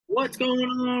What's going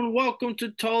on? Welcome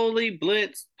to Totally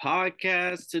Blitz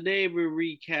Podcast. Today we're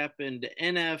recapping the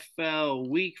NFL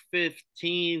Week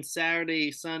 15,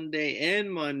 Saturday, Sunday,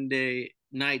 and Monday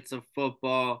nights of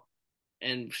football.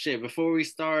 And shit, before we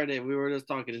started, we were just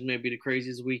talking, this may be the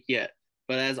craziest week yet.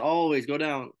 But as always, go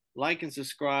down, like and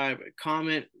subscribe,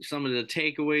 comment some of the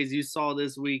takeaways you saw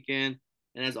this weekend.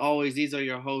 And as always, these are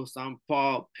your hosts. I'm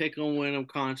Paul Pick'em Win'em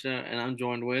Concha, and I'm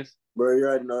joined with Bro, you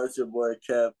already know it's your boy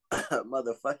Kev.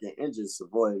 Motherfucking injured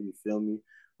Savoy, you feel me?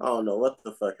 I don't know what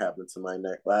the fuck happened to my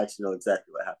neck. Well, I actually know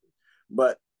exactly what happened.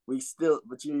 But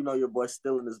you know your boy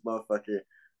still in this motherfucker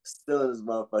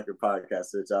podcast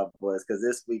with y'all boys, because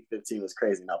this week 15 was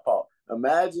crazy. Now, Paul,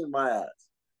 imagine my ass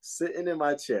sitting in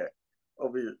my chair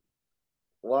over here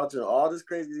watching all this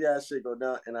crazy ass shit go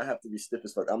down, and I have to be stiff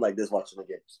as fuck. I'm like this watching the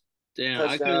games. Damn, I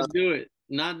Touchdown. couldn't do it.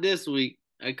 Not this week.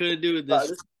 I couldn't do it Uh, this.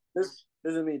 this,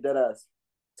 this is me, dead ass.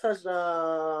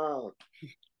 Touchdown.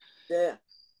 Damn,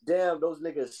 damn, those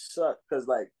niggas suck. Cause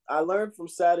like I learned from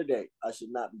Saturday, I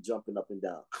should not be jumping up and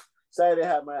down. Saturday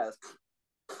had my ass.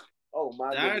 Oh my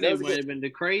goodness, that Saturday was a might good. have been the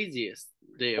craziest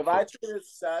day of If I football. treated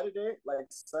Saturday like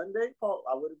Sunday, Paul,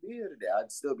 I wouldn't be here today.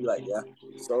 I'd still be like, yeah.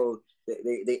 So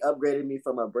they upgraded me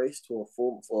from a brace to a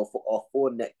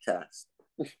full neck cast.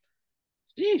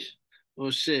 Sheesh. Well,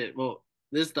 shit. Well,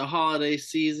 this is the holiday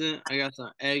season. I got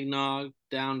some eggnog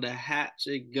down the hatch.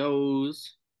 It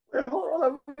goes. Wait, hold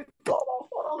on,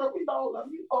 let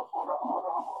me.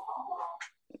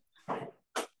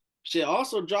 Shit.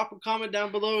 Also, drop a comment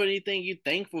down below. Anything you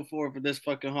thankful for this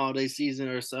fucking holiday season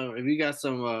or so. If you got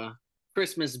some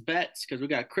Christmas bets, because we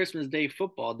got Christmas Day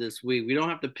football this week. We don't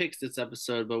have to pick this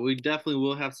episode, but we definitely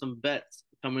will have some bets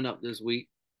coming up this week.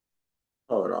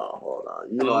 Hold on.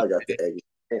 You know Oh, I got okay. the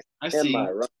egg I in my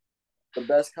see. run. The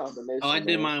best Oh, I combination,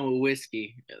 did man. mine with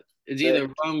whiskey. It's The, either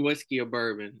rum, whiskey, or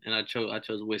bourbon, and I chose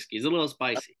whiskey. It's a little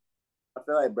spicy. I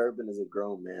feel like bourbon is a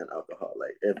grown man alcohol.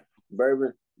 Like if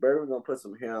bourbon gonna put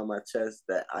some hair on my chest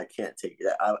that I can't take.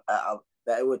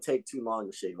 That it would take too long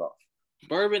to shave off.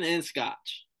 Bourbon and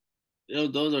scotch.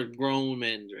 Those are grown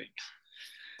men drinks.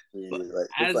 But Yeah, like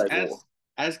it's as like as well,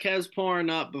 as Kev's pouring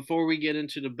up, before we get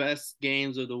into the best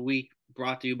games of the week,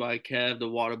 brought to you by Kev, the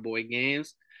Waterboy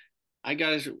Games, we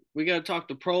gotta talk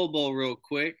the Pro Bowl real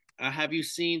quick. Have you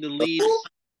seen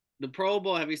the Pro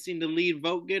Bowl? Have you seen the lead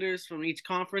vote getters from each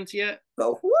conference yet? the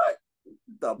what?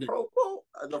 The The, Pro Bowl?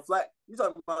 The flag? You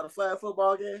talking about the flag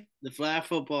football game? the flag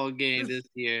football game You, this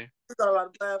year. you talking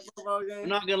about the flag football I'm game?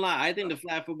 not gonna lie. I think the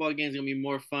flag football game is gonna be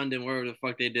more fun than whatever the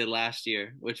fuck they did last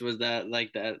year, which was that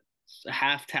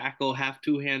half tackle, half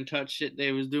two hand touch shit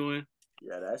they was doing.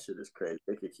 Yeah, that shit is crazy.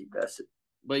 They could keep that shit.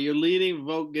 But you're leading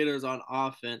vote getters on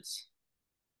offense.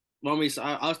 Want me?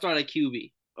 I'll start at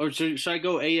QB. Or should I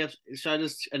go AF? Should I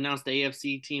just announce the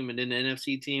AFC team and then the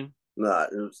NFC team? Nah,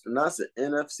 it was not the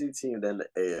NFC team, then the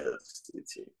AFC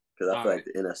team. Because I All feel right. like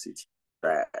the NFC team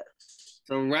trash.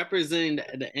 So representing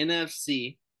the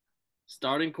NFC,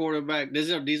 starting quarterback.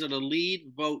 These are the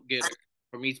lead vote getters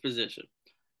from each position.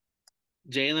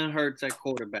 Jalen Hurts at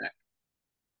quarterback.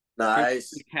 Christian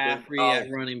Nice. McCaffrey at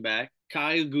Oh, running back,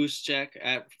 Kyle Juszczyk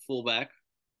at fullback,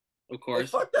 of hey, course.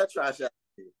 fuck that trash ass.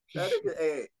 That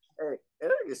nigga,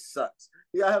 that nigga sucks.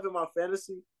 Yeah, I have him on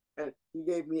fantasy, and he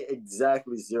gave me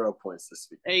exactly 0 points this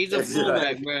week. Hey, he's a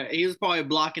fullback, bro. He was probably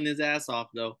blocking his ass off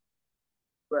though.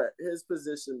 But his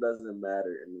position doesn't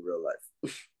matter in real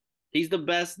life. He's the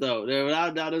best though.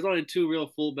 Without doubt, there's only two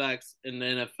real fullbacks in the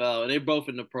NFL, and they're both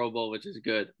in the Pro Bowl, which is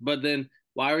good. But then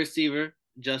wide receiver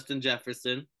Justin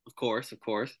Jefferson, of course.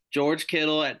 George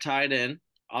Kittle at tight end,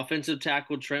 offensive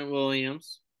tackle Trent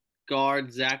Williams,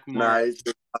 guard Zach Martin,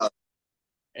 Nice.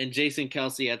 and Jason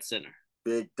Kelsey at center.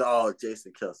 Big dog,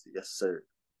 Jason Kelsey. Yes, sir.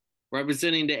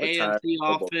 Representing the Retired AFC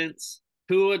Pro Bowl. offense,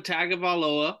 Tua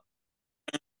Tagovailoa.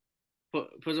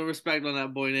 Put some respect on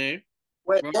that boy name.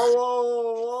 Wait, Right?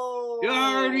 whoa. You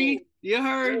heard me. You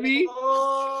heard me.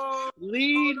 Whoa.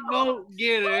 Lead vote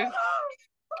getter,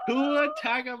 Tua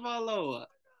Tagovailoa.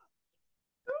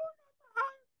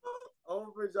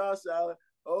 Over Josh Allen,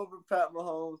 over Pat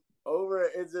Mahomes, over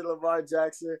Izzy Lamar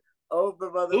Jackson, over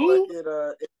Who?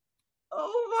 motherfucking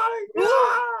oh my Who?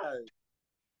 god!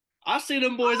 I see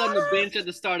them boys on the bench at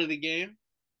the start of the game.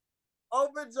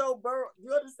 Over Joe Burrow.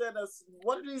 You understand that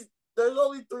one of these there's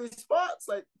only three spots.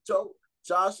 Like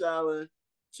Josh Allen,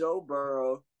 Joe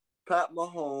Burrow, Pat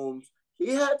Mahomes. He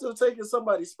had to have taken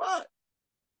somebody's spot.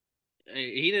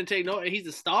 He didn't take no. He's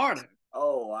a starter.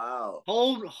 Oh wow.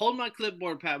 Hold my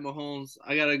clipboard, Pat Mahomes.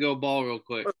 I gotta go ball real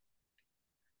quick.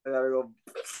 I gotta go.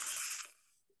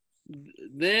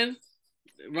 Then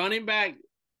running back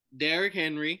Derrick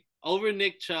Henry, over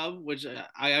Nick Chubb, which I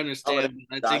I would understand.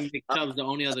 I have think Nick Chubb's the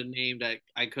only other name that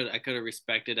I could have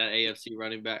respected at AFC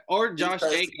running back, or Josh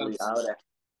personally, Jacobs,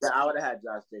 I would have had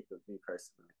Josh Jacobs, me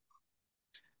personally.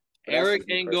 But that's Eric just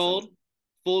me personally. Ingold,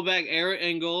 fullback Eric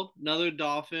Ingold, another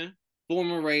Dolphin,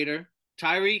 former Raider,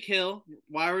 Tyreek Hill,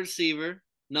 wide receiver,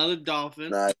 another Dolphin.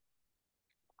 Nah,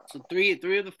 So three of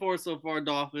the four so far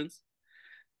Dolphins.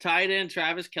 Tight end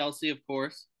Travis Kelce, of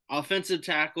course. Offensive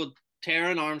tackle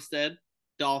Taron Armstead,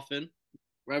 Dolphin,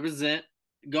 represent.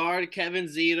 Guard Kevin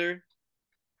Zeter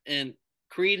and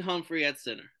Creed Humphrey at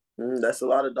center. that's a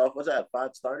lot of Dolphins. I have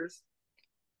 5 starters.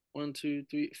 One, two,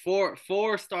 three,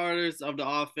 four starters of the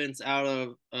offense out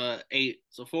of 8.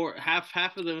 So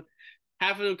half of them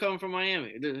coming from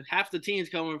Miami. Half the team's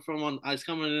coming is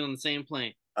coming in on the same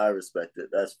plane. I respect it.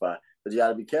 That's fine. But you got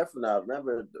to be careful now.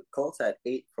 Remember, the Colts had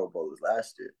 8 Pro Bowlers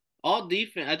last year. All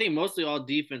defense. I think mostly all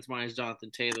defense minus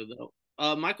Jonathan Taylor though.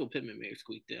 Michael Pittman may have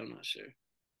squeaked in. I'm not sure.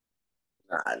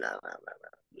 Nah.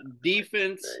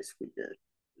 Defense.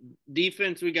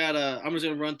 Defense. We got. I'm just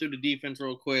gonna run through the defense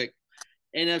real quick.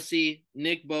 NFC,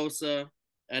 Nick Bosa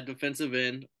at defensive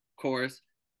end, of course.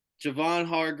 Javon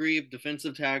Hargrave,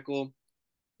 defensive tackle.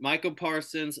 Michael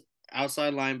Parsons,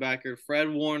 outside linebacker. Fred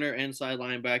Warner, inside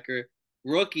linebacker.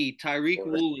 Rookie Tyreek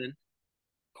Woolen,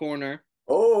 corner.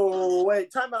 Oh,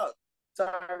 wait. Timeout.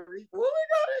 Tyreek Woolen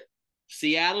got it.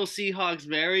 Seattle Seahawks'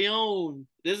 very own.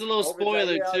 There's a little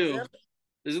spoiler, too.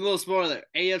 There's a little spoiler.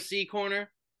 AFC corner,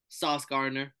 Sauce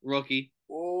Gardner, rookie.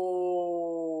 Oh.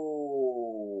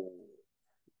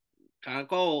 Kind of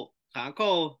cold.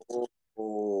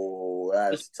 Oh,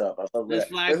 that's tough. This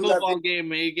flag football game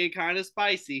may get kind of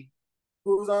spicy.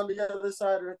 Who's on the other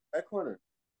side of that corner?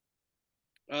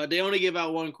 They only give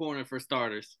out one corner for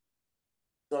starters.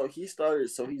 So he started,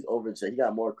 so he's over. He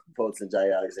got more votes than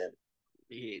Jair Alexander.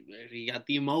 He got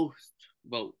the most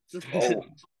votes. Oh,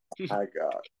 my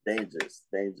God. Dangerous.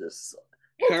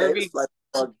 Kirby.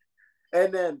 Okay,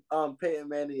 and then Peyton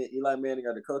Manning and Eli Manning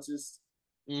are the coaches.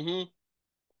 Mm-hmm.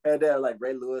 And they're like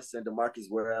Ray Lewis and DeMarcus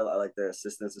Ware are like their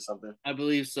assistants or something. I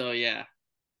believe so, yeah.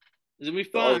 It's gonna be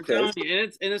fun. Okay. I'm telling you.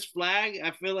 And it's flag.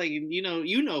 I feel like you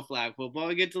know flag football.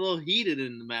 It gets a little heated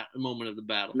in the moment of the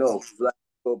battle. No, flag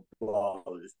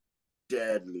football is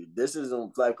deadly.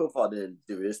 Flag football didn't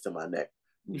do this to my neck,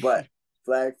 but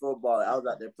flag football, I was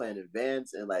out there playing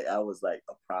advance, and like I was like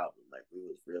a problem. Like we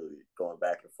was really going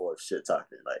back and forth, shit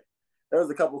talking. Like there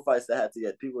was a couple fights that had to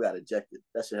get people got ejected.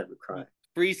 That shit had me crying.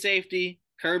 Free safety,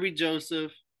 Kirby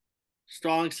Joseph.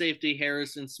 Strong safety,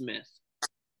 Harrison Smith.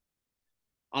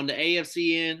 On the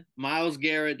AFC end, Myles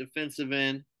Garrett, defensive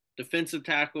end. Defensive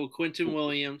tackle, Quentin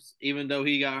Williams, even though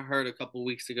he got hurt a couple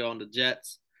weeks ago on the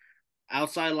Jets.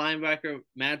 Outside linebacker,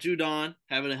 Matt Judon,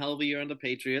 having a hell of a year on the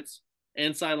Patriots.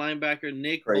 Inside linebacker,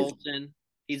 Nick Bolton.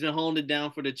 He's been holding it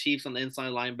down for the Chiefs on the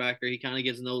inside linebacker. He kind of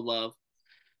gets no love.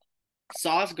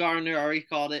 Sauce Gardner, already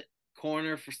called it,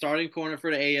 starting corner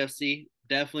for the AFC.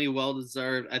 Definitely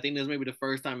well-deserved. I think this may be the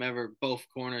first time ever both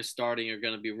corners starting are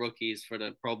going to be rookies for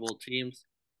the Pro Bowl teams.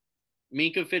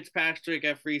 Minkah Fitzpatrick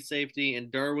at free safety and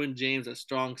Derwin James at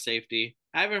strong safety.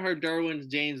 I haven't heard Derwin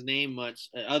James' name much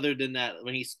other than that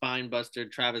when he spine busted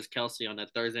Travis Kelce on that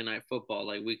Thursday Night Football,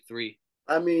 like week 3.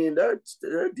 I mean, their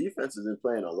defense has been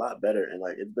playing a lot better, and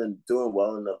like it's been doing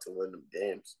well enough to win them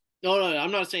games. No,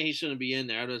 I'm not saying he shouldn't be in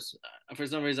there. I just, for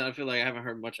some reason, I feel like I haven't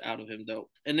heard much out of him though.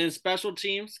 And then special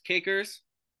teams, kickers.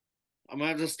 I'm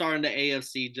gonna have to start in the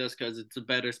AFC just because it's a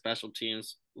better special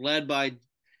teams, led by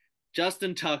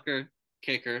Justin Tucker,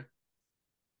 kicker,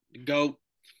 GOAT.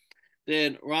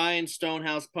 Then Ryan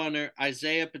Stonehouse, punter.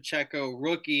 Isaiah Pacheco,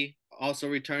 rookie, also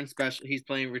return special. He's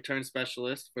playing return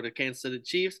specialist for the Kansas City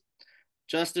Chiefs.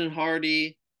 Justin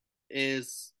Hardy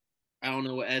is, I don't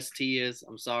know what ST is.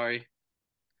 I'm sorry.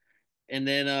 And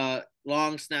then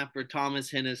long snapper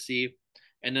Thomas Hennessy.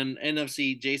 And then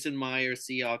NFC, Jason Myers,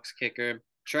 Seahawks kicker.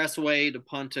 Tressway, the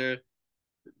punter.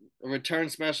 Return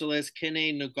specialist,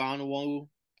 Kene Ngannou.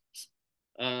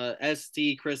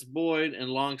 ST Chris Boyd, and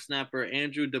long snapper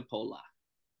Andrew DePola.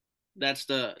 That's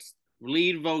the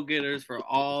lead vote getters for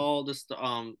all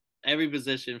the every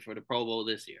position for the Pro Bowl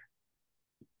this year.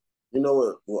 You know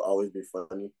what will always be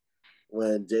funny?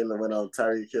 When Jalen went on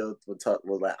Tyreek Hill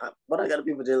was like, what I got to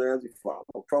be for Jalen Ramsey for? I'm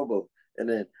a Pro Bowl. And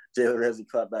then Jalen Ramsey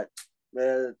clapped back,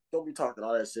 man, don't be talking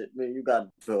all that shit. Man, you got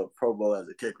to a Pro Bowl as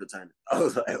a kick returner. I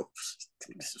was like, oh,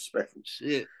 disrespectful.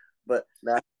 Shit. But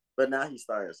now he's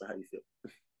starting, so how do you feel?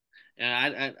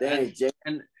 Yeah,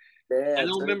 I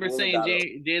don't remember saying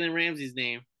Jalen Ramsey's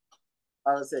name.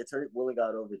 I would say Tariq Woolen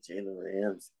got over Jalen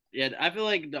Ramsey. Yeah, I feel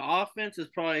like the offense is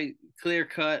probably clear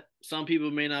cut. Some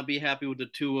people may not be happy with the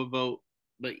Tua vote,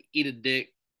 but eat a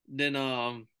dick. Then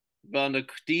But on the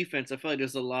defense, I feel like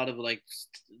there's a lot of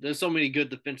there's so many good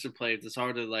defensive players. It's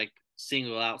hard to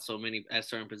single out so many at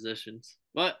certain positions.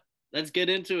 But let's get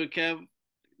into it, Kev.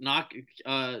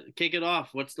 Kick it off.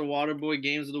 What's the Waterboy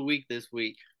games of the week this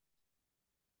week?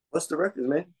 What's the record,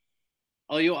 man?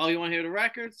 You want to hear the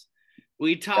records?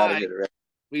 We Gotta tied. hear the record.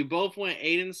 We both went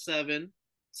 8-7.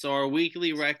 So our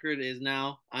weekly record is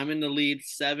now I'm in the lead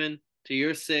 7 to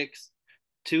your 6,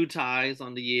 2 ties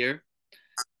on the year.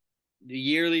 The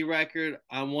yearly record,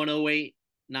 I'm 108,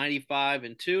 95,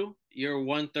 and 2. You're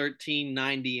 113,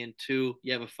 90, and 2.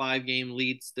 You have a 5-game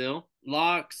lead still.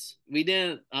 Locks, we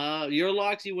didn't. Your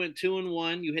locks, you went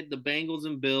 2-1. You hit the Bengals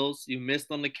and Bills. You missed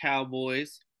on the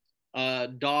Cowboys.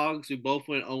 Dogs, we both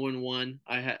went 0-1.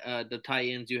 I had the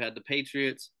Titans. You had the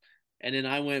Patriots. And then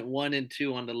I went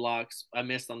 1-2 on the locks. I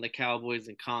missed on the Cowboys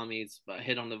and Commies, but I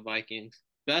hit on the Vikings.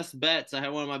 Best bets. I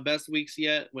had one of my best weeks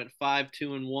yet. Went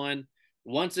 5-2-1.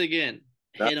 Once again,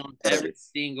 hit on every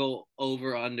single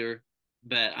over/under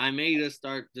bet. I may just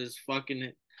start just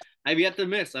fucking. I've yet to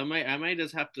miss. I might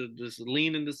just have to just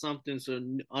lean into something so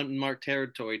unmarked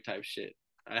territory type shit.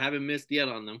 I haven't missed yet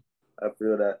on them. I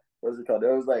feel that. What's it called?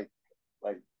 There was like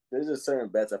there's just certain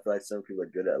bets I feel like certain people are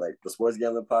good at. Like the Sports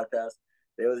Gambling Podcast,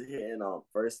 they was hitting on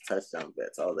first touchdown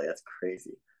bets. I was like, that's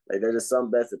crazy. Like there's just some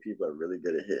bets that people are really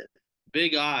good at hitting.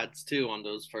 Big odds too on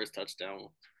those first touchdown.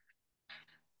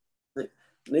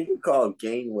 Nigga called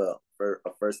Gainwell for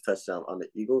a first touchdown on the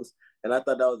Eagles, and I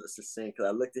thought that was insane because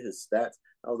I looked at his stats.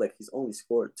 I was like, he's only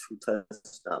scored 2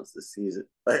 touchdowns this season.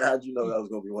 Like, how'd you know that was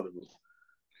gonna be one of them?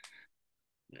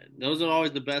 Man, those are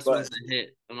always the best ones to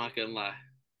hit. I'm not gonna lie.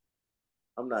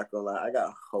 I'm not gonna lie. I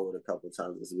got hold a couple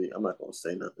times this week. I'm not gonna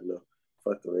say nothing though.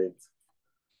 Fuck the Ravens.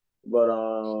 But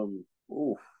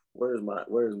where's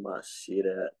my shit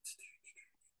at?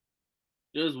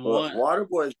 There's one.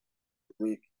 Waterboys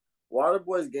week.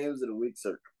 Waterboys games of the weeks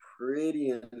are pretty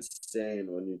insane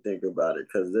when you think about it,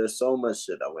 because there's so much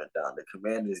shit that went down. The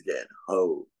Commanders getting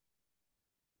hoed.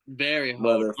 Very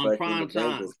hoed. On prime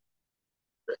time.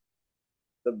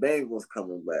 The Bengals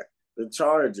coming back. The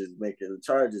Chargers making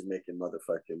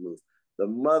motherfucking moves. The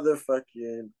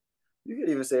motherfucking, you could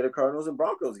even say the Cardinals and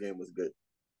Broncos game was good.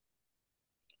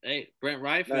 Hey, Brent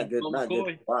Rife not good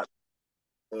to watch.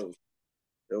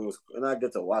 It was not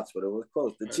good to watch, but it was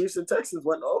close. The Chiefs and Texans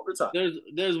went to overtime.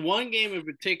 There's one game in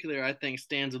particular I think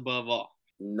stands above all.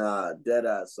 Nah, dead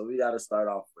ass. So we got to start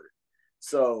off with it.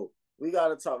 So we got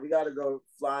to talk. We got to go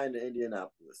fly into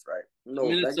Indianapolis, right? No,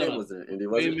 Minnesota. That game wasn't in Indy,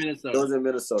 was it? Minnesota. It was in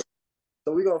Minnesota.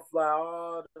 So we gonna fly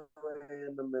all the way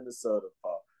into Minnesota,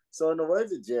 Paul. So in the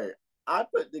words of Jerry, I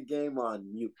put the game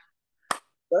on mute.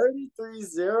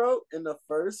 33-0 in the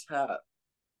first half.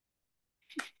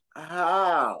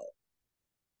 How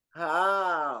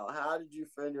did you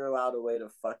figure out a way to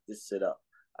fuck this shit up?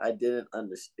 I didn't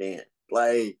understand.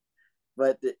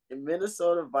 But the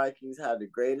Minnesota Vikings had the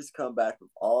greatest comeback of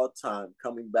all time,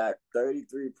 coming back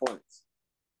 33 points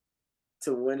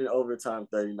to win in overtime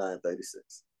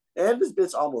 39-36. And this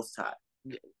bitch almost tied.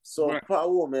 So,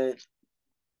 Paul, man,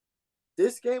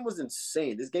 this game was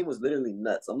insane. This game was literally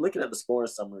nuts. I'm looking at the scoring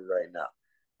summary right now.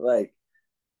 Like,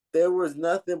 there was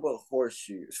nothing but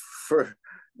horseshoes for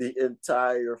the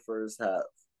entire first half.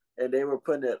 And they were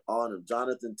putting it on him.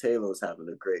 Jonathan Taylor was having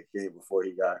a great game before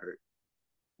he got hurt.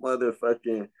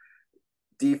 Motherfucking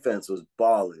defense was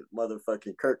balling.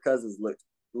 Motherfucking Kirk Cousins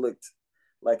looked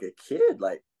like a kid.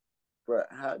 Like, bro,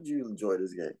 how'd you enjoy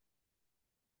this game?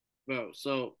 Bro,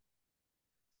 so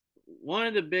one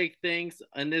of the big things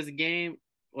in this game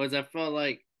was I felt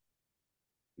like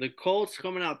the Colts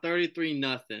coming out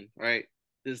 33-0, right?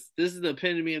 This is the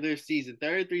epitome of their season.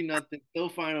 33-0, still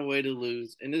find a way to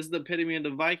lose. And this is the epitome of the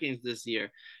Vikings this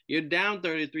year. You're down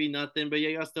 33-0, but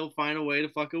you gotta still find a way to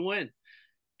fucking win.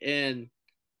 And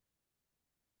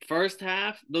first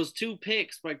half, those 2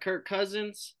 picks by Kirk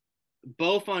Cousins,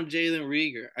 both on Jalen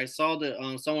Reagor. I saw that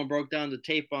someone broke down the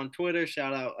tape on Twitter.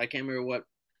 Shout out, I can't remember what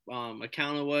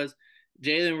account it was.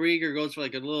 Jalen Reagor goes for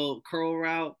like a little curl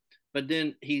route, but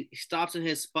then he stops in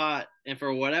his spot, and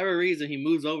for whatever reason, he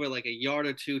moves over like a yard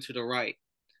or 2 to the right.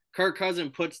 Kirk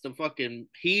Cousins puts the fucking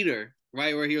heater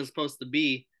right where he was supposed to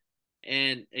be,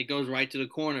 and it goes right to the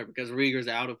corner because Reagor's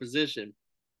out of position.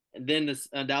 And then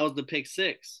that was the pick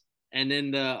 6. And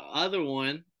then the other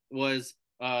one was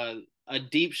a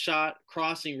deep shot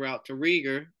crossing route to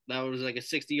Reagor. That was like a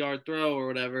 60-yard throw or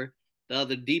whatever. The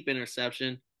other deep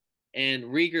interception. And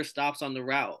Reagor stops on the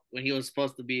route when he was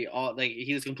supposed to be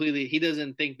he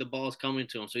doesn't think the ball's coming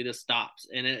to him, so he just stops.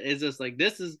 And it's just like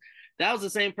that was the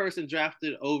same person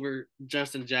drafted over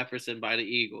Justin Jefferson by the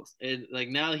Eagles. And like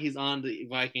now he's on the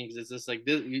Vikings. It's just like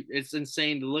this, it's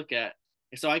insane to look at.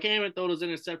 So I can't even throw those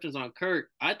interceptions on Kirk.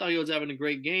 I thought he was having a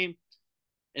great game.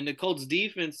 And the Colts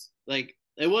defense, like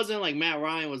it wasn't like Matt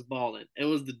Ryan was balling. It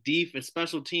was the defense,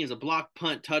 special teams, a block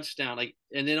punt, touchdown. Like,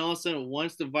 and then all of a sudden,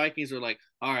 once the Vikings were like,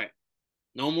 all right,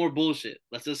 no more bullshit.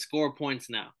 Let's just score points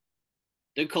now.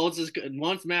 The Colts is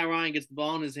once Matt Ryan gets the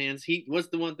ball in his hands, what's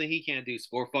the one thing he can't do?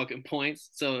 Score fucking points.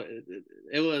 So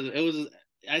it was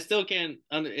I still can't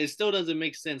it still doesn't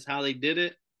make sense how they did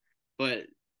it, but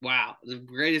wow, the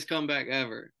greatest comeback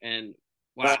ever. And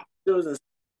wow.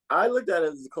 I looked at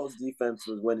it as the Colts defense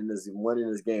was winning this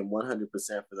game 100%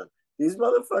 for them. These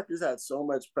motherfuckers had so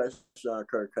much pressure on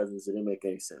Kirk Cousins it didn't make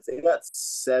any sense. They got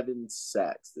 7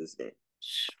 sacks this game.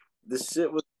 This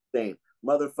shit was insane.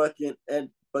 Motherfucking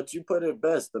but you put it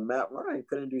best. The Matt Ryan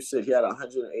couldn't do shit. He had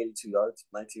 182 yards,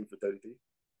 19 for 33,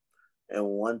 and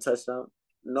 1 touchdown.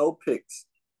 No picks.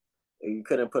 And you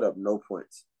couldn't put up no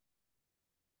points.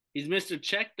 He's Mr.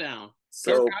 Checkdown.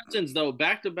 So, Kirk Cousins, though,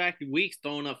 back-to-back weeks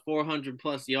throwing up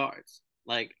 400-plus yards.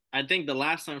 Like, I think the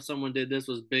last time someone did this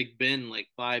was Big Ben, like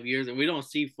 5 years, and we don't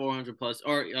see 400-plus.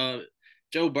 Or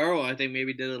Joe Burrow, I think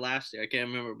maybe did it last year. I can't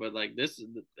remember, but like this is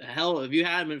hell. If you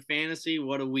had him in fantasy,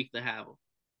 what a week to have him.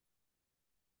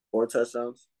 4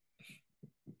 touchdowns.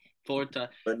 4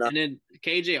 touchdowns. And then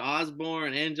KJ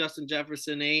Osborne and Justin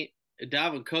Jefferson 8.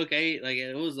 Dalvin Cook 8. Like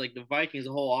it was like the Vikings'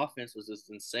 whole offense was just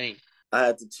insane. I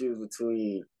had to choose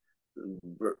between.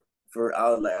 I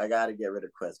was like, I gotta get rid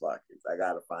of Quez Watkins. I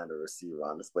gotta find a receiver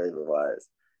on this waiver wise.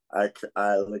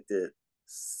 I looked at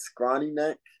Scrawny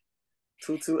Neck,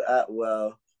 Tutu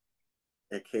Atwell,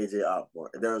 and KJ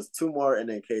Osborne. There was 2 more, and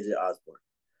then KJ Osborne.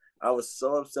 I was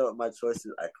so upset with my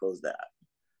choices, I closed that.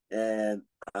 And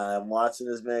I'm watching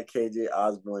this man KJ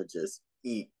Osborne just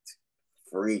eat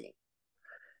free,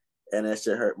 and that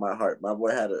shit hurt my heart. My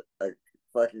boy had a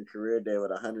fucking career day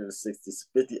with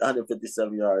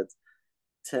 157 yards,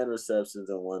 10 receptions,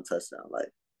 and 1 touchdown.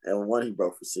 Like, and 1 he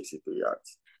broke for 63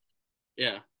 yards.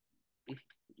 Yeah.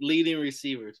 Leading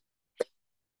receivers.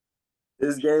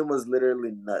 This game was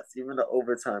literally nuts. Even the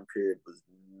overtime period was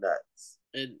nuts.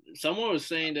 And someone was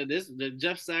saying that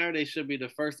Jeff Saturday should be the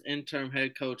first interim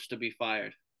head coach to be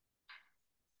fired.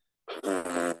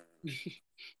 I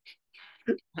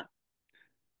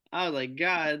was like,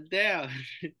 God damn.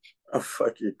 I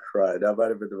fucking cried. That might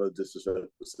have been the most disrespectful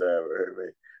shit I ever heard,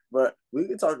 man. But we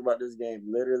can talk about this game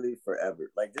literally forever.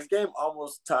 Like, this game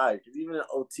almost tied because even in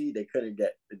OT they couldn't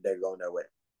get they're going their way.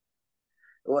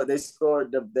 Well, they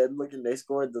scored they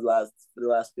scored the last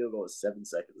field goal with 7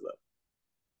 seconds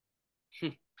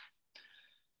left.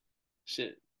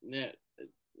 Shit. Yeah.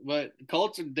 But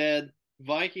Colts are dead.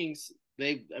 Vikings,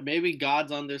 maybe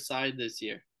God's on their side this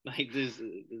year. Like there's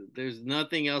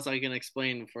nothing else I can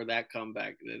explain for that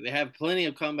comeback. They have plenty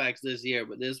of comebacks this year,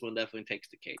 but this one definitely takes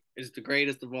the cake. It's the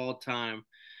greatest of all time.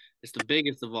 It's the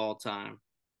biggest of all time,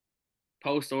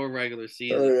 post or regular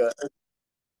season. Oh,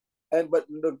 yeah. But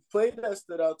the play that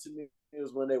stood out to me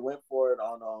was when they went for it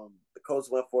on the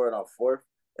Colts went for it on 4th,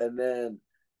 and then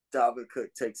Dalvin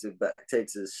Cook takes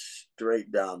it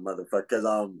straight down, motherfucker. Because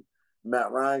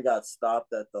Matt Ryan got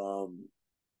stopped at the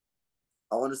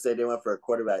I want to say they went for a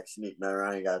quarterback sneak. Matt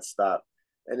Ryan got stopped.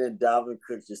 And then Dalvin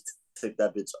Cook just took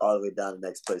that bitch all the way down the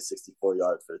next play, 64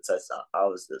 yards for the touchdown.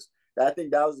 I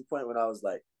think that was the point when I was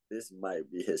like, this might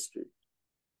be history.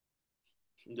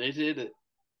 They did it.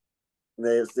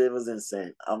 It was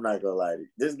insane. I'm not going to lie to you.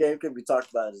 This game could be talked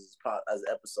about as an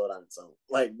episode on its own.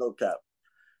 Like, no cap.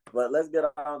 But let's get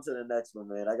on to the next one,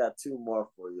 man. I got 2 more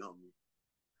for you, homie.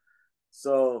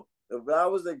 So, if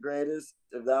that was the greatest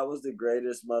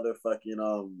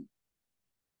motherfucking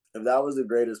if that was the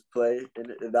greatest play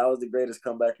and if that was the greatest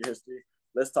comeback in history,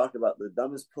 let's talk about the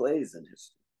dumbest plays in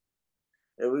history.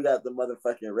 And we got the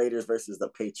motherfucking Raiders versus the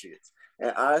Patriots.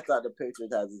 And I thought the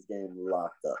Patriots had this game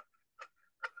locked up.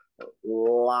 I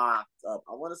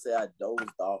want to say I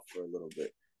dozed off for a little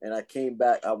bit. And I came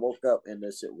back, I woke up and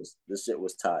this shit was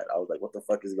tied. I was like, what the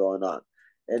fuck is going on?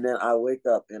 And then I wake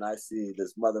up and I see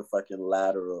this motherfucking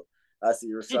lateral. I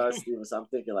see Rashard Stevenson. I'm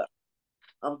thinking like,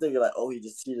 oh, he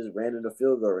just ran in the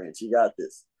field goal range. He got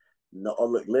this. No, oh,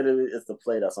 look, literally, it's the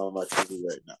play that's on my TV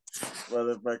right now.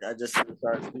 Well, like I just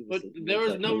Rashard Stevenson. But there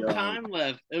was no time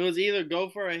left. It was either go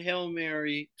for a Hail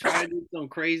Mary, try to do some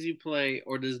crazy play,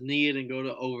 or just knee it and go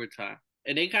to overtime.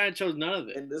 And they kind of chose none of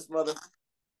it. And this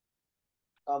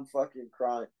I'm fucking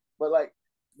crying. But like,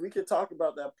 we could talk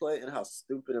about that play and how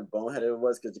stupid and boneheaded it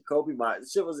was because Jacoby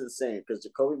Myers, shit was insane because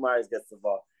Jacoby Myers gets the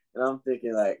ball. And I'm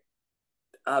thinking, like,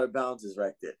 out of bounds is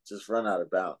right there. Just run out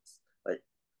of bounds. Like,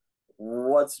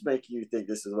 what's making you think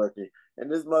this is working?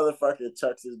 And this motherfucker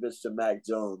chucks his bitch to Mac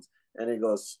Jones. And he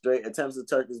goes attempts to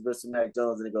chuck his bitch to Mac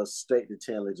Jones, and he goes straight to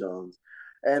Chandler Jones.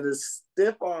 And the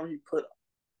stiff arm he put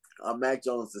on Mac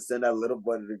Jones to send that little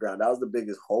boy to the ground. That was the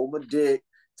biggest home a dick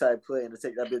type play, and to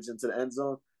take that bitch into the end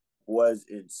zone was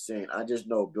insane. I just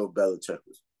know Bill Belichick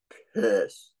was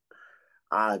pissed.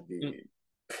 I mean,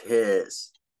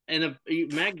 pissed. And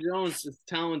if Mac Jones is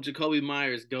telling Jacoby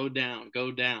Myers, go down,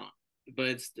 go down. But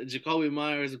it's Jacoby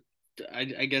Myers, I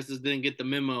guess, just didn't get the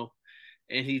memo.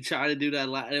 And he tried to do that.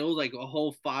 It was like a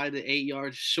whole 5 to 8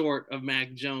 yards short of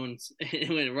Mac Jones. It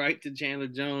went right to Chandler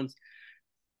Jones.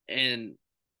 And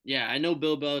yeah, I know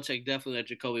Bill Belichick definitely let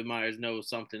Jacoby Myers know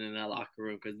something in that locker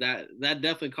room because that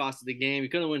definitely costed the game. He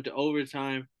could have went to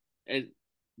overtime.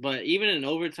 But even in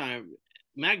overtime,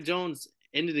 Mac Jones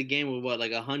ended the game with what,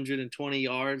 like 120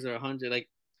 yards or 100. Like,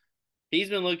 he's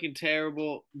been looking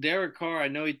terrible. Derek Carr, I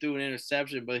know he threw an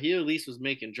interception, but he at least was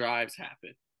making drives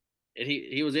happen. And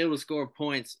he was able to score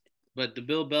points. But the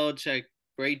Bill Belichick,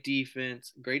 great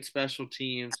defense, great special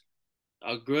teams,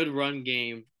 a good run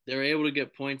game. They were able to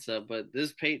get points up. But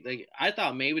I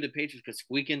thought maybe the Patriots could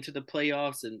squeak into the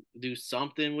playoffs and do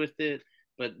something with it.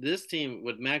 But this team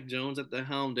with Mac Jones at the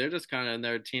helm, they're just kind of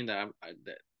another team that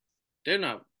they're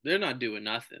not doing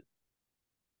nothing.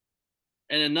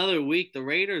 And another week, the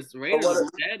Raiders were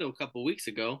dead a couple weeks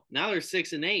ago. Now they're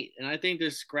 6-8, and I think they're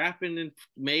scrapping and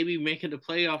maybe making the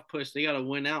playoff push. They got to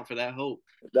win out for that hope.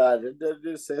 Nah, they did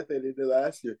the same thing they did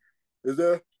last year. They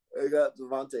got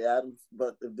Davante Adams,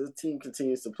 but if this team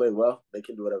continues to play well, they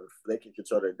can do whatever. They can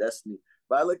control their destiny.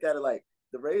 But I look at it like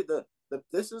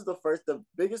this is the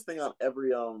biggest thing on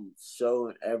every show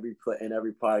and every play and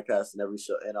every podcast and every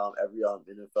show and every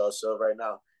NFL show right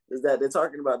now is that they're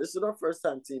talking about this is our first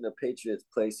time seeing the Patriots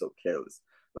play so careless.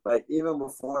 Like even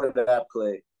before that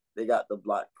play, they got the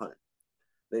block punt.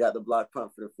 They got the block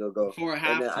punt for the field goal. Before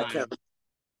halftime.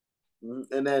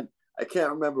 And then I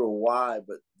can't remember why,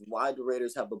 but why the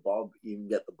Raiders have the ball, even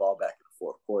get the ball back in the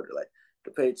fourth quarter? Like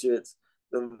the Patriots,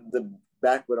 the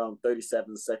back with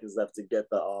 37 seconds left to get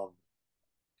the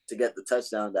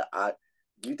touchdown.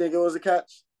 Do you think it was a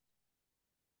catch?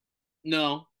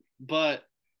 No, but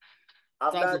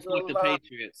I'm not going to the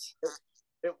Patriots.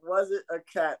 It wasn't a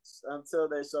catch until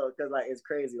they showed because like it's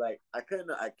crazy. Like I can't.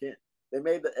 They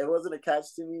made it wasn't a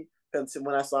catch to me until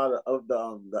when I saw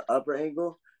the upper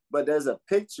angle. But there's a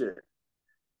picture.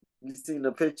 You seen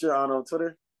the picture on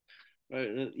Twitter?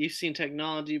 You've seen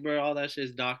technology, bro. All that shit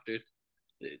is doctored.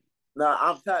 Nah,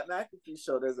 on Pat McAfee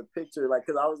show, there's a picture, like,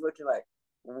 because I was looking, like,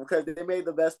 because they made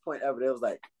the best point ever. They was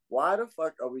like, why the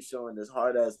fuck are we showing this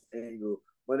hard-ass angle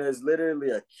when there's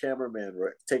literally a cameraman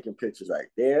taking pictures right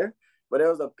there? But there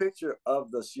was a picture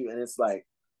of the shoe, and it's, like,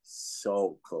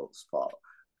 so close, Paul.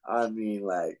 I mean,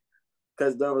 like,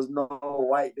 because there was no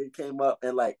white that came up,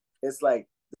 and, like, it's, like,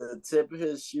 the tip of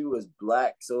his shoe is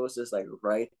black, so it's just, like,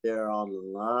 right there on the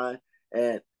line.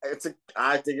 And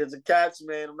I think it's a catch,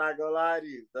 man. I'm not gonna lie to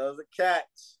you. That was a catch.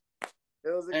 It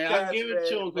was a catch. I'll give it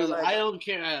to him because I don't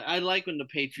care. I like when the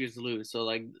Patriots lose. So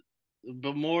like,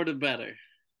 the more the better.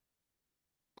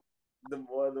 The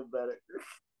more the better.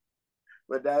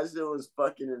 But that shit was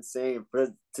fucking insane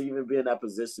to even be in that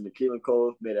position. The Keelan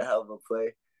Cole made a hell of a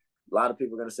play. A lot of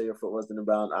people are gonna say your foot wasn't in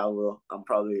bounds. I will. I'm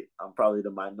probably the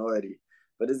minority.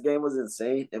 But this game was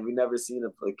insane, and we never seen a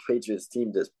Patriots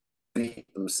team just beat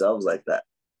themselves like that.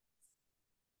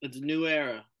 It's a new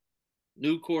era,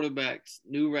 new quarterbacks,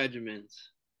 new regimens.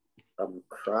 I'm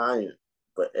crying,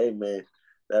 but hey, man,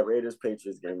 that Raiders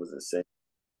Patriots game was insane.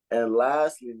 And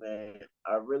lastly, man,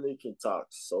 I really can talk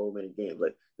so many games.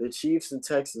 Like the Chiefs and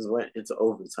Texans went into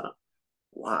overtime.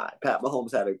 Why? Pat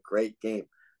Mahomes had a great game,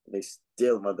 and they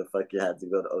still motherfucking had to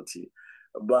go to OT.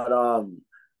 But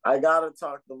I gotta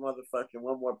talk the motherfucking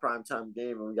one more primetime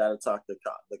game, and we gotta talk the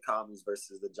Commies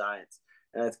versus the Giants.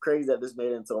 And it's crazy that this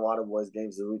made it into the Water Boys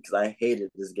games of the week because I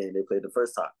hated this game they played the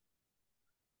first time.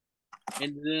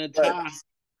 And then a tie.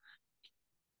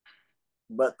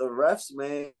 But the refs,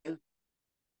 man,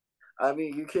 I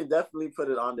mean, you can definitely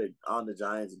put it on the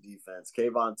Giants' defense.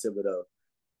 Kayvon Thibodeau,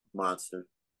 monster,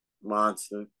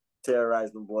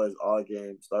 terrorized them boys all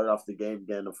game. Started off the game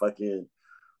getting a fucking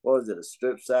what was it, a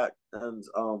strip sack and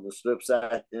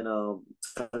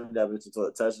turning that bitch into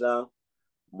a touchdown.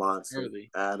 Monster,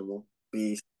 animal,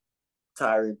 beast,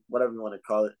 tyrant, whatever you want to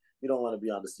call it. You don't want to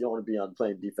be on this. You don't want to be on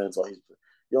playing defense while you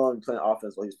don't want to be playing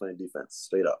offense while he's playing defense.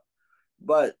 Straight up.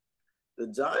 But the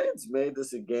Giants made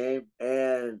this a game,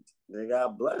 and they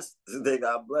got blessed. They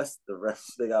got blessed. The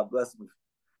refs, they got blessed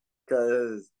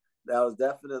because that was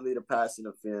definitely the pass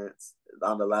interference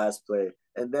on the last play.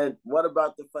 And then what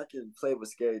about the fucking play with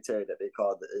Scary Terry that they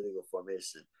called the illegal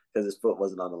formation because his foot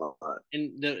wasn't on the line?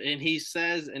 And he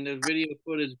says, and the video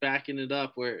footage backing it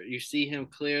up, where you see him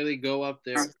clearly go up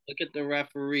there, look at the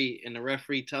referee, and the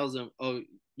referee tells him, "Oh,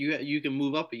 you can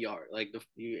move up a yard, like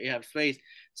you have space."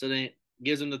 So then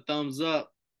gives him the thumbs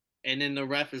up, and then the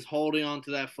ref is holding on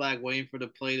to that flag, waiting for the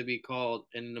play to be called.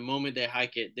 And the moment they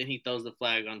hike it, then he throws the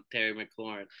flag on Terry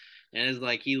McLaurin, and it's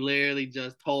like he literally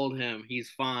just told him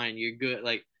he's fine, you're good.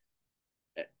 Like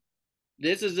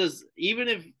this is just, even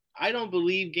if I don't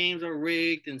believe games are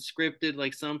rigged and scripted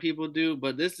like some people do,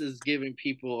 but this is giving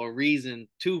people a reason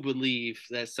to believe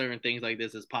that certain things like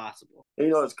this is possible. You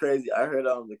know it's crazy. I heard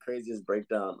the craziest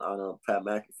breakdown on Pat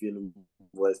McAfee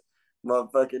was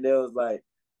motherfucking. It was like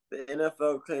the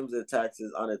NFL claims it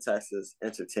taxes on it taxes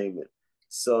entertainment,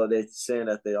 so they saying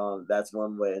that they that's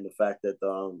one way, and the fact that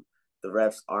the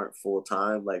refs aren't full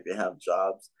time, like they have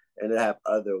jobs and they have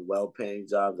other well paying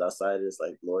jobs outside of this,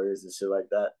 like lawyers and shit like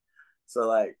that. So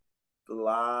like a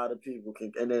lot of people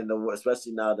can, and then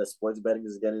especially now that sports betting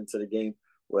is getting into the game,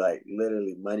 where like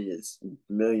literally money is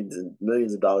millions and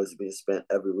millions of dollars being spent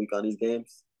every week on these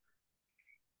games.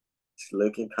 It's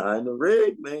looking kind of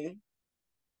rigged, man.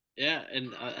 Yeah,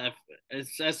 and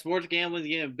as sports gambling is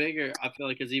getting bigger, I feel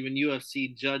like because even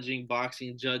UFC judging,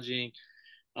 boxing judging,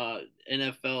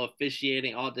 NFL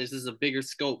officiating, all this is a bigger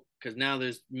scope because now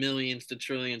there's millions to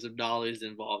trillions of dollars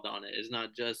involved on it. It's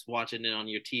not just watching it on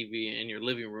your TV in your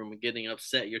living room and getting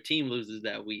upset your team loses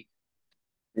that week.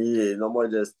 Yeah, no more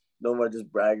just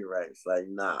bragging rights. Like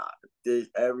nah,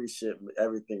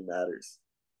 everything matters.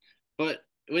 But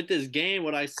with this game,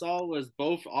 what I saw was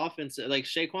both offense. Like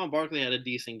Saquon Barkley had a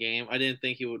decent game. I didn't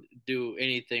think he would do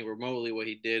anything remotely what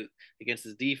he did against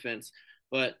his defense,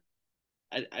 but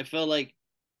I felt like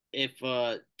if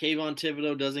Kayvon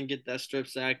Thibodeau doesn't get that strip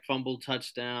sack, fumble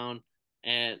touchdown,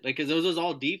 and like, because those was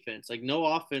all defense, like no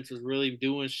offense was really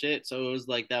doing shit. So it was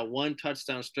like that one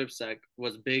touchdown strip sack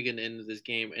was big in the end of this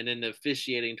game, and then the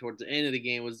officiating towards the end of the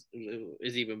game is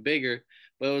even bigger.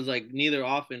 But it was like neither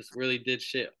offense really did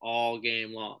shit all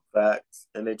game long. Facts.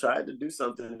 And they tried to do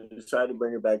something to try to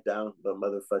bring it back down, but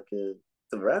motherfucking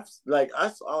the refs, like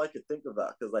that's all I could think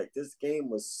about because like this game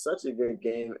was such a good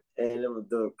game, and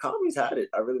the commies had it.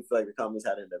 I really feel like the commies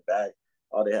had it in their bag.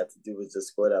 All they had to do was just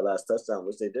score that last touchdown,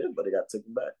 which they did, but they got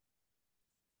taken back.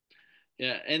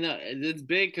 Yeah, and it's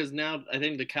big because now I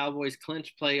think the Cowboys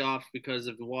clinch playoffs because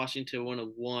if Washington would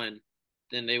have won,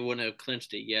 then they wouldn't have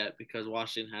clinched it yet because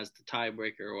Washington has the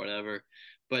tiebreaker or whatever.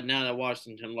 But now that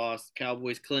Washington lost,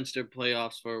 Cowboys clinched their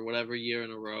playoffs for whatever year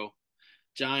in a row.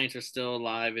 Giants are still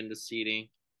alive in the seeding.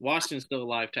 Washington's still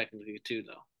alive technically too,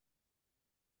 though.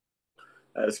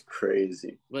 That's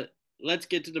crazy. But let's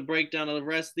get to the breakdown of the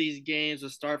rest of these games.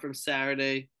 We'll start from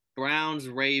Saturday. Browns,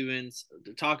 Ravens.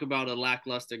 To talk about a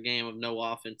lackluster game of no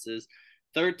offenses.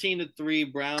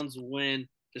 13-3, Browns win.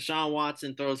 Deshaun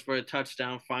Watson throws for a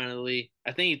touchdown finally.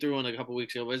 I think he threw one a couple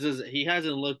weeks ago, but he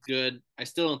hasn't looked good. I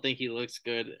still don't think he looks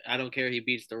good. I don't care. He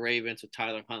beats the Ravens with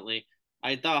Tyler Huntley.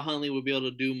 I thought Huntley would be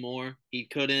able to do more. He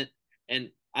couldn't.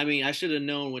 And I mean, I should have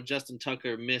known when Justin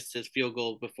Tucker missed his field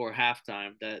goal before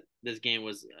halftime that this game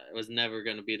was never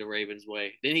going to be the Ravens'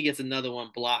 way. Then he gets another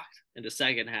one blocked in the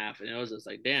second half, and it was just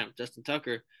like, damn, Justin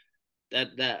Tucker,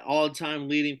 that all-time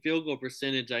leading field goal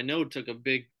percentage. I know took a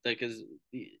big, like, because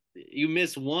you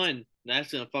miss one,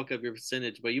 that's gonna fuck up your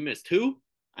percentage, but you missed two.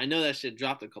 I know that shit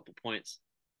dropped a couple points.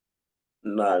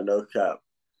 Nah, no cap.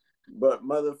 But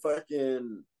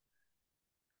motherfucking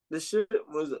this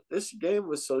game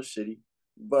was so shitty,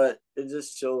 but it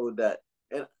just showed that,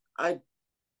 and I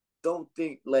don't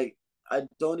think like I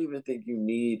don't even think you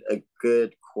need a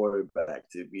good quarterback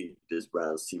to beat this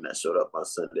Browns team that showed up on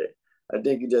Sunday. I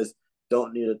think you just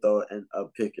don't need to throw a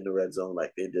pick in the red zone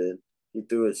like they did. He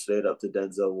threw it straight up to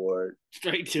Denzel Ward.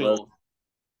 Straight to Well, him.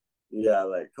 yeah,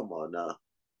 like come on now.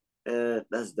 And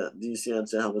that's that. Do you see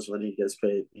how much money he gets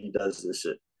paid? He does this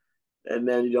shit, and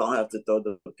then you don't have to throw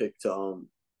the pick to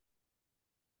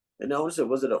And I want to say,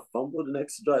 was it a fumble the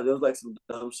next drive? There was like some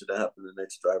dumb shit that happened the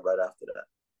next drive right after that.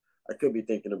 I could be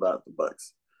thinking about the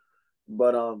Bucks,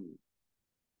 but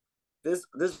this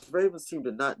Ravens team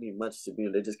did not need much to be.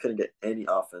 They just couldn't get any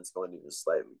offense going even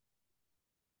slightly.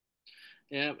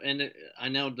 Yeah, and I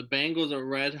know the Bengals are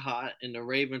red hot and the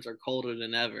Ravens are colder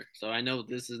than ever. So I know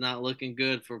this is not looking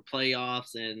good for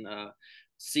playoffs and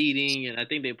seeding, and I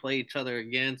think they play each other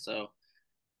again. So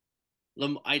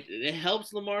it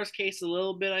helps Lamar's case a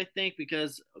little bit, I think,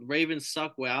 because Ravens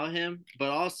suck without him, but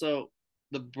also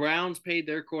the Browns paid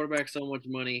their quarterback so much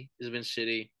money has been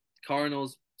shitty.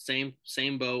 Cardinals same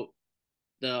boat.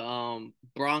 The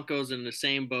Broncos in the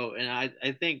same boat, and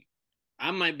I think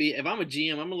I might be if I'm a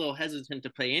GM, I'm a little hesitant to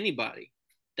pay anybody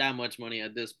that much money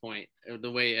at this point.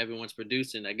 The way everyone's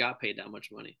producing, that got paid that much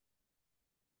money.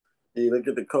 You look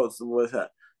at the Colts, the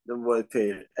boys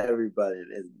paid everybody,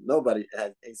 and nobody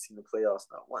ain't seen the playoffs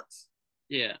not once.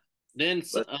 Yeah. Then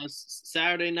But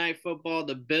Saturday night football,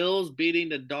 the Bills beating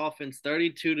the Dolphins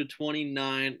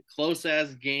 32-29. Close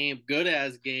ass game, good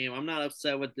ass game. I'm not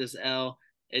upset with this L.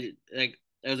 It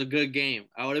was a good game.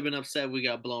 I would have been upset if we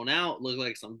got blown out, looked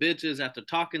like some bitches after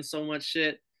talking so much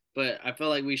shit. But I feel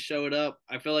like we showed up.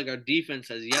 I feel like our defense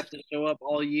has yet to show up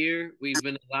all year. We've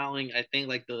been allowing, I think,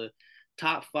 like the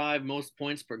top 5 most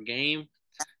points per game.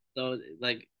 So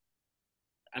like,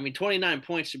 I mean, 29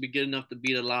 points should be good enough to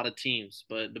beat a lot of teams,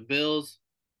 but the Bills,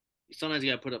 sometimes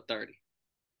you got to put up 30.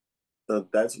 so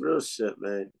that's real shit,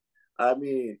 man. I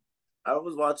mean, I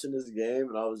was watching this game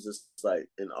and I was just like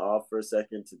in awe for a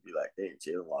second to be like, hey,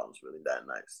 Jalen Waddle's really that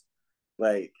nice.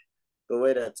 Like the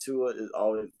way that Tua is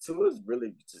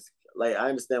really just like I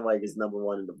understand why he gets number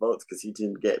one in the votes because he's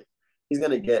gonna get he's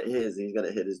gonna hit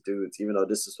his dudes, even though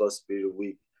this is supposed to be the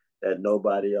week that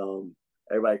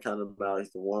everybody kind of about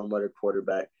he's the warm weather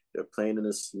quarterback. They're playing in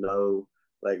the snow.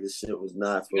 Like this shit was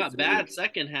not We supposed got to be bad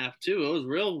second half too. It was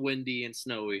real windy and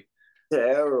snowy.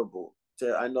 terrible.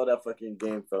 I know that fucking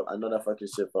game felt. I know that fucking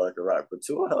shit felt like a rock, but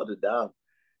Tua held it down.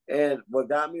 And what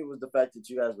got me was the fact that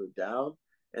you guys were down,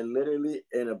 and literally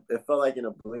it felt like in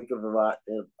a blink of an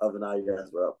eye, you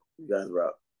guys were up. You guys were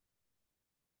up.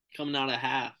 Coming out of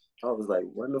half. I was like,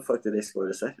 when the fuck did they score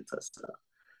the second touchdown?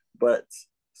 But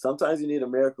sometimes you need a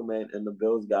miracle, man, and the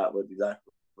Bills got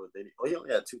exactly what they need. Oh, he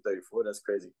only had 234. That's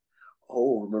crazy.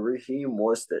 Oh, Raheem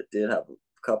Mostert did have a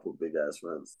couple big ass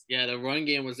runs. Yeah, the run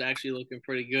game was actually looking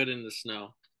pretty good in the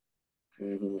snow.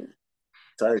 Mm-hmm.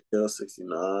 Tyreek Hill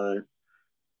 69.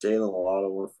 Jalen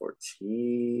Waddle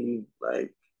 114.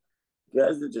 Like, you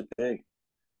guys did your thing.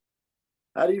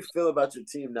 How do you feel about your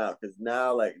team now? Because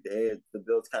now, like, the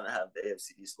Bills kind of have the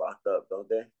AFC East locked up, don't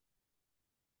they?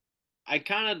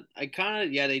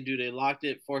 Yeah, they do. They locked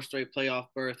it. 4 straight playoff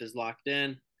berth is locked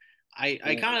in. I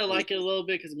kind of Mm-hmm. like it a little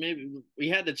bit because maybe we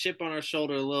had the chip on our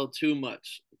shoulder a little too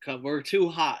much. We're too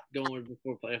hot going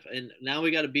before playoff, and now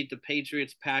we got to beat the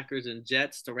Patriots, Packers, and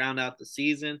Jets to round out the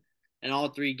season. And all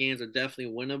 3 games are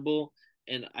definitely winnable.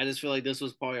 And I just feel like this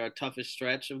was probably our toughest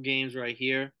stretch of games right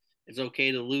here. It's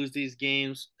okay to lose these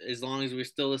games as long as we're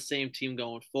still the same team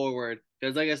going forward.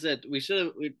 Because, like I said, we should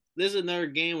have. This is another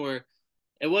game where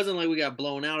it wasn't like we got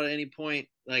blown out at any point.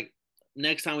 Like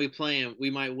next time we play them,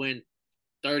 we might win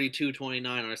 32-29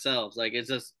 ourselves. Like it's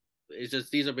just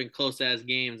these have been close ass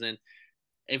games, and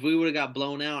if we would have got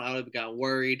blown out, I would have got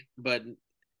worried. But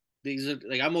these are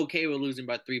like I'm okay with losing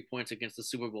by 3 points against the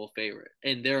Super Bowl favorite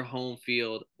in their home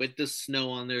field with the snow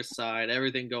on their side,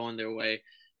 everything going their way.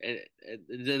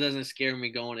 It doesn't scare me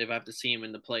going if I have to see them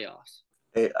in the playoffs.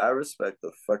 Hey, I respect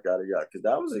the fuck out of y'all because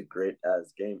that was a great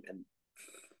ass game. And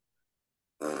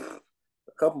a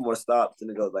couple more stops,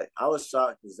 and it goes like, I was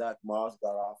shocked that Zach Moss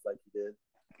got off like he did.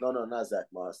 No, no, not Zach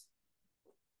Moss.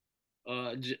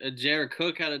 Jared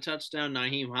Cook had a touchdown.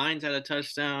 Naheem Hines had a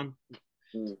touchdown.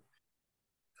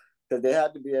 Because they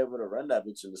had to be able to run that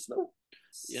bitch in the snow.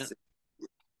 Yeah.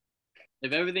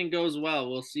 If everything goes well,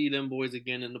 we'll see them boys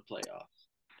again in the playoffs.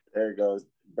 There it goes.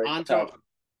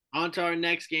 On to our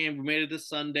next game. We made it this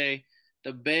Sunday.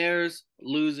 The Bears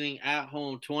losing at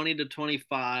home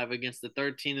 20-25 against the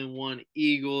 13-1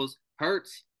 Eagles.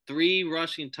 Hurts 3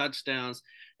 rushing touchdowns,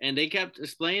 and they kept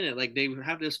explaining it like they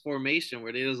have this formation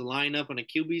where they just line up on a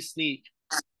QB sneak.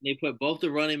 They put both the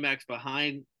running backs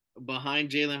behind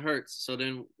Jalen Hurts. So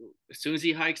then, as soon as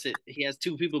he hikes it, he has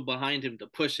 2 people behind him to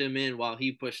push him in while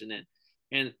he pushing in,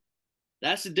 and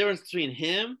that's the difference between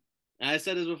him. And I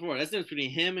said this before. That's the difference between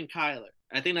him and Kyler.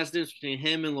 I think that's the difference between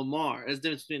him and Lamar. That's the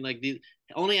difference between like the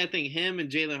only I think him and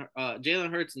Jalen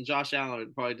Hurts and Josh Allen are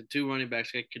probably the 2 running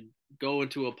backs that could go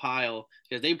into a pile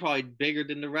because they probably bigger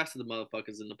than the rest of the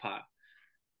motherfuckers in the pile.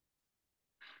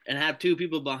 And have 2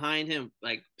 people behind him,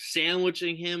 like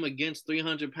sandwiching him against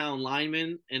 300-pound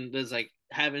linemen, and there's like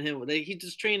having him. He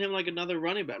just trained him like another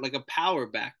running back, like a power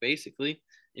back, basically.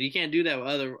 And you can't do that with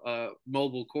other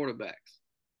mobile quarterbacks.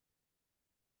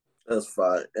 That's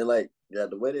fine. And like, yeah,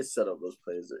 the way they set up those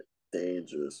plays are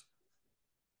dangerous.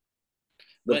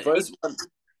 The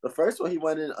But first one he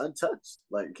went in untouched.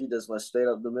 Like he just went straight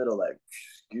up the middle, like,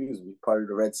 excuse me, part of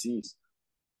the Red Seas.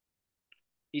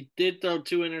 he did throw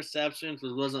 2 interceptions,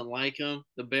 which wasn't like him.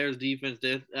 The Bears defense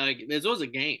did. Like this was a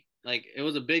game. Like it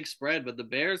was a big spread, but the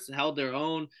Bears held their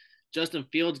own. Justin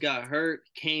Fields got hurt,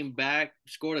 came back,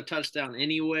 scored a touchdown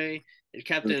anyway. It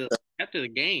kept it a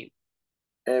game.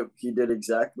 And he did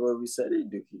exactly what we said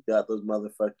he'd do. He got those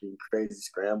motherfucking crazy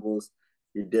scrambles.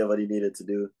 He did what he needed to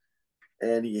do,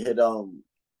 and he hit and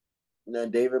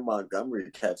then David Montgomery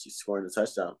catch. He scoring a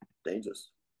touchdown. Dangerous.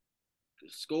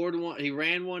 Scored one. He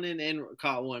ran one in and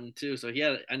caught one too. So he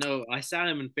had. I know. I sat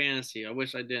him in fantasy. I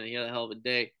wish I didn't. He had a hell of a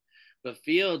day. But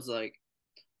Fields, like,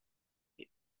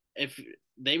 if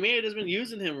they may have just been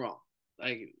using him wrong.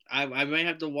 Like I may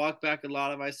have to walk back a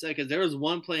lot of I said because there was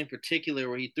one play in particular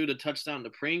where he threw the touchdown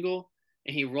to Pringle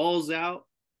and he rolls out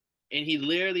and he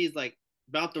literally is like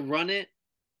about to run it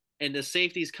and the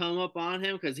safeties come up on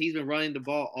him because he's been running the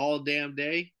ball all damn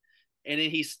day and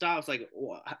then he stops like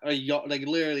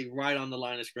literally right on the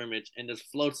line of scrimmage and just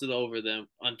floats it over them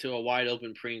onto a wide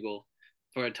open Pringle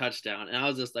for a touchdown. And I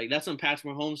was just like, that's some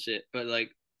Patrick Mahomes shit. But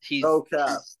like he's No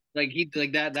cap. like he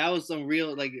like that. That was some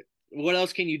real like. What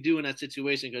else can you do in that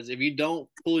situation? Because if you don't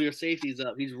pull your safeties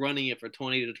up, he's running it for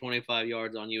 20 to 25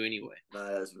 yards on you anyway.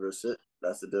 Nah, that's real shit.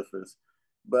 That's the difference.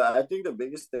 But I think the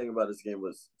biggest thing about this game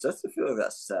was Justin Fields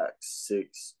got sacked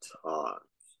 6 times.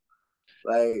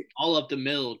 Like, all up the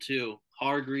middle too.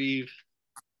 Hargreave.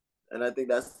 and I think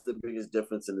that's the biggest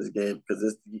difference in this game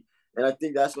because and I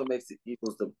think that's what makes the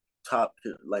Eagles the top,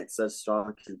 like such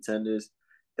strong contenders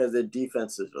because their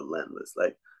defense is relentless.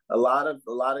 Like a lot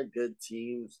of good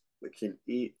teams can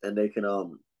eat and they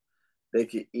can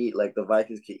eat like the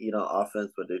Vikings can eat on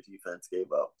offense, but their defense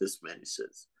gave up this many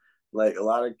shits. Like a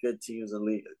lot of good teams in the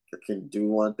league can do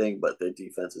one thing, but their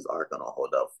defenses aren't gonna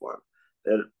hold up for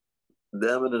them.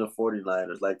 Them and the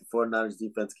 49ers, like the 49ers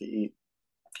defense can eat,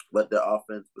 but their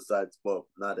offense, besides, well,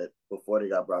 not that before they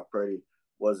got Brock Purdy,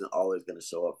 wasn't always going to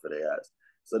show up for their ass.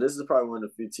 So this is probably one of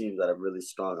the few teams that are really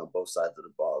strong on both sides of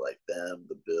the ball, like them,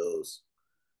 the Bills.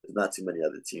 There's not too many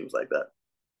other teams like that.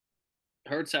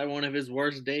 Hurts had one of his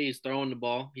worst days throwing the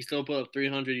ball. He still put up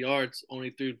 300 yards, only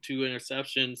threw 2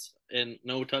 interceptions and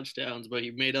no touchdowns, but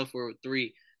he made up for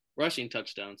 3 rushing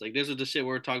touchdowns. Like this is the shit we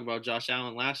were talking about Josh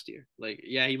Allen last year. Like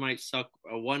yeah, he might suck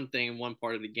one thing in one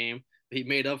part of the game, but he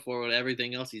made up for it with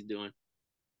everything else he's doing.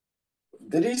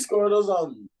 Did he score those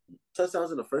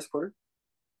touchdowns in the first quarter?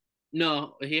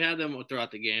 No, he had them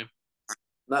throughout the game.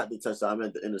 Not the touchdown. I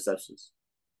meant the interceptions.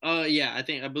 Yeah,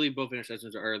 I believe both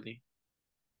interceptions are early.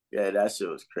 Yeah, that shit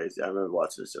was crazy. I remember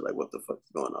watching this shit like, what the fuck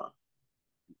is going on?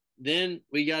 Then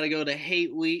we got to go to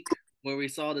Hate Week where we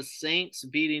saw the Saints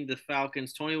beating the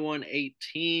Falcons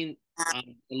 21-18. A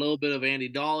little bit of Andy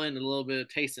Dalton, a little bit of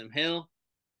Taysom Hill,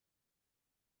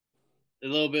 a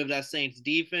little bit of that Saints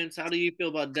defense. How do you feel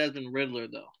about Desmond Riddler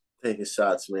though? Taking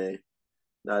shots, man.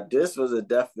 Now this was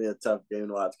definitely a tough game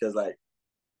to watch because like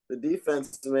the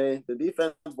defense, man, the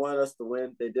defense wanted us to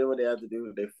win. They did what they had to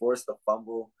do. They forced a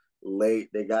fumble late.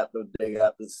 They got the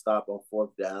stop on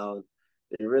fourth down.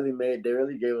 They really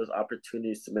gave us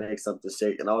opportunities to make something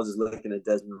shake. And I was just looking at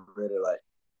Desmond Ritter like,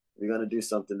 if you're gonna do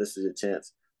something, this is your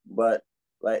chance. But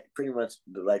like pretty much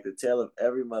like the tale of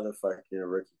every motherfucking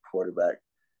rookie quarterback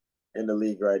in the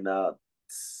league right now.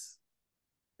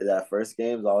 That first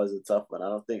game is always a tough one. I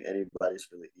don't think anybody's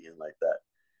really eating like that.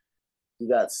 He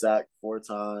got sacked 4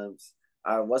 times.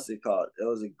 What's it called? It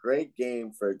was a great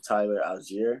game for Tyler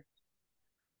Algier.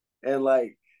 And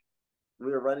like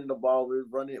we were running the ball, we were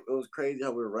running. It was crazy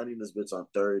how we were running this bitch on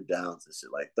third downs and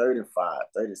shit, like 3rd and 5,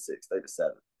 3rd and 6, 3rd and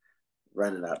 7,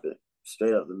 running at it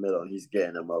straight up the middle. He's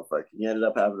getting them motherfucker. He ended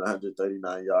up having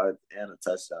 139 yards and a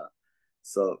touchdown.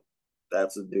 So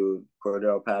that's a dude.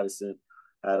 Cordell Patterson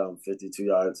had 52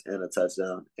 yards and a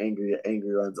touchdown. Angry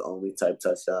runs only type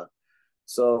touchdown.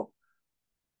 So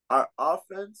our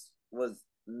offense was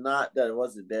not that it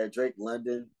wasn't there. Drake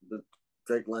London,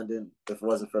 if it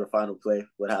wasn't for the final play,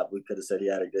 what happened? We could have said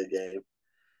he had a good game.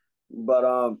 But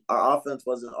our offense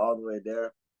wasn't all the way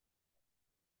there.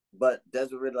 But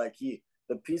Desmond Ritter,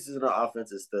 the pieces in our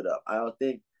offense has stood up. I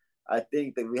think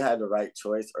that we had the right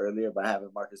choice earlier by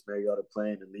having Marcus Mariota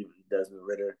playing and leaving Desmond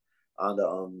Ritter on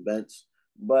the bench.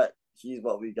 But he's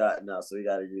what we got now, so we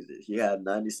got to use it. He had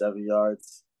 97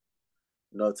 yards,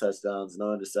 no touchdowns, no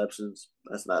interceptions.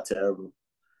 That's not terrible.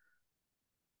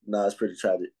 No, it's pretty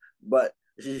tragic. But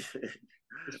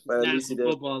but at least he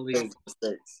didn't make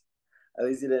mistakes. At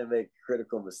least he didn't make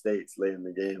critical mistakes late in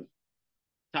the game.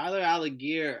 Tyler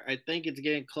Algier, I think it's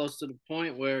getting close to the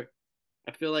point where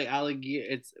I feel like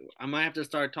Algier. I might have to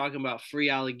start talking about free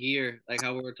Algier, like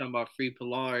how we were talking about free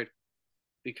Pollard,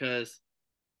 because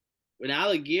when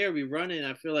Algier be running,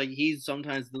 I feel like he's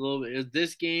sometimes a little bit. It was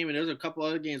this game, and there's a couple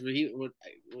other games where he would,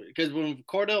 because when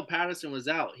Cordell Patterson was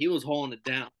out, he was holding it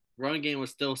down. Run game was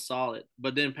still solid,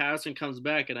 but then Patterson comes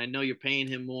back, and I know you're paying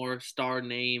him more. Star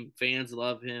name, fans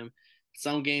love him.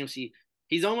 Some games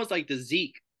he's almost like the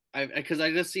Zeke, because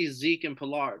I just see Zeke and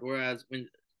Pollard. Whereas when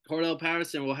Cordell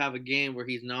Patterson will have a game where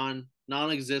he's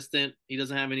non-existent. He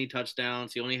doesn't have any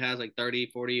touchdowns. He only has like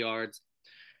 30, 40 yards.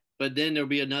 But then there'll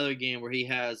be another game where he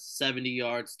has 70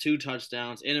 yards, 2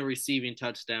 touchdowns, and a receiving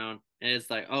touchdown. And it's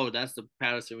like, oh, that's the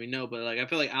Patterson we know. But like I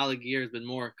feel like Algier has been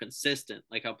more consistent,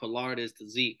 like how Pollard is to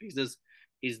Zeke.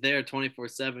 He's there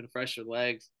 24/7, fresher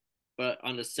legs. But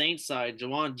on the Saints side,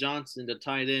 Jawan Johnson, the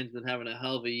tight end, has been having a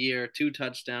hell of a year. 2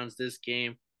 touchdowns this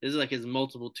game. This is like his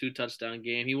multiple 2 touchdown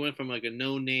game. He went from like a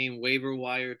no-name waiver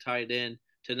wire tight end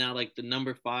to now like the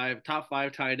number 5, top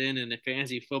 5 tight end in the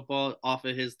fantasy football off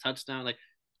of his touchdown. Like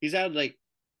he's had like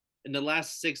in the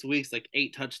last 6 weeks like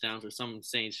 8 touchdowns or some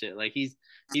insane shit. Like he's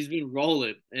been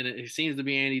rolling, and it seems to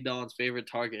be Andy Dalton's favorite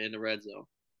target in the red zone.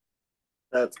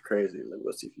 That's crazy.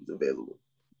 Let's see if he's available.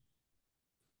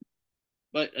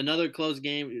 But another close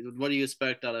game. What do you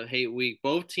expect out of Hate Week?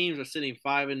 Both teams are sitting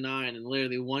 5-9 and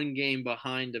literally one game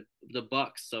behind the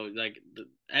Bucks. So like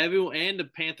everyone and the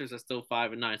Panthers are still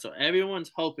 5-9. So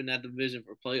everyone's hoping that division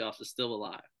for playoffs is still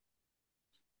alive.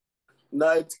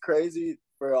 No, it's crazy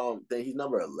for he's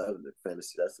number 11 in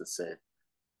fantasy. That's insane.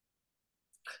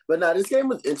 But now this game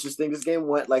was interesting. This game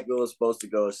went like it was supposed to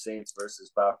go. Saints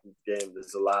versus Falcons game.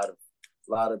 There's a lot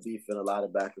of beef and a lot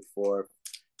of back and forth.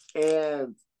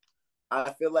 And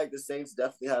I feel like the Saints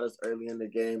definitely had us early in the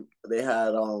game. They had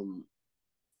what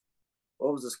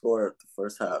was the score at the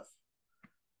first half?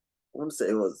 I want to say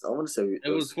it was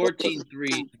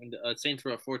 14-3 and Saints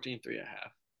were at 14-3 at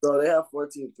half. So they have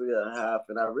 14-3 at half,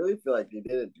 and I really feel like they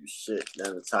didn't do shit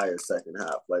that entire second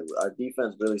half. Like our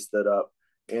defense really stood up.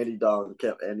 Andy Dalton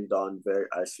kept Andy Dalton very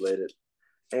isolated,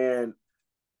 and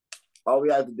all we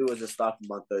had to do was just stop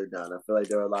him on third down. I feel like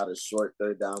there were a lot of short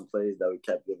third down plays that we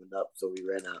kept giving up, so we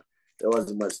ran out. There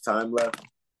wasn't much time left,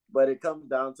 but it comes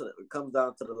down to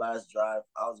the last drive.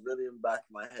 I was really in the back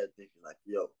of my head thinking like,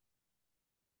 "Yo,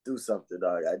 do something,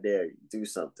 dog! I dare you, do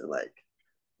something!" Like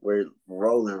we're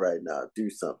rolling right now.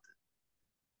 Do something.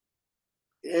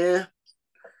 Yeah,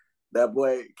 that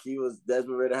boy,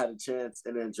 Desmond Ridder had a chance,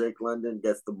 and then Drake London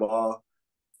gets the ball,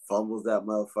 fumbles that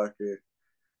motherfucker.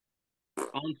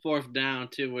 On fourth down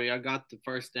too, where I got the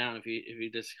first down if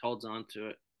he just holds on to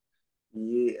it.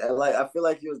 Yeah, and like I feel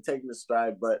like he was taking a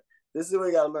stride, but this is what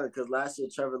you gotta learn because last year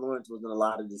Trevor Lawrence was in a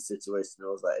lot of these situations. It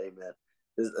was like, hey man,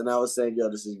 and I was saying, yo,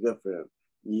 this is good for him.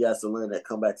 He has to learn that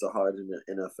comebacks are hard in the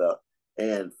NFL.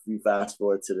 And you fast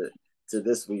forward to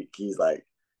this week, he's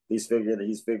figured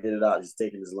it out. He's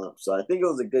taking his lumps. So I think it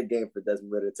was a good game for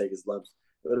Desmond Ridder to take his lumps.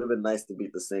 It would have been nice to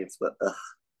beat the Saints, but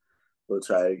we'll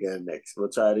try it again next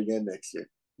year.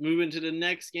 Moving to the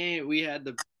next game, we had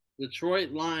the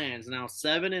Detroit Lions, now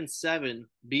 7-7,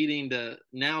 beating the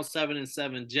now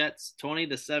 7-7 Jets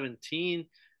 20-17.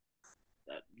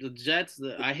 The Jets,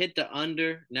 I hit the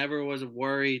under. Never was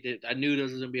worried. I knew there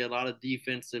was going to be a lot of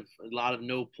defensive, a lot of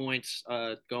no points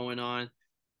going on.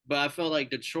 But I felt like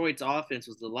Detroit's offense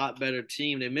was a lot better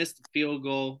team. They missed the field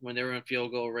goal when they were in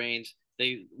field goal range.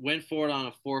 They went for it on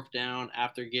a fourth down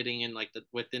after getting in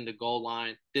within the goal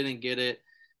line. Didn't get it,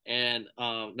 and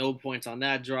no points on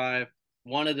that drive.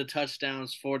 One of the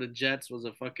touchdowns for the Jets was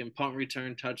a fucking punt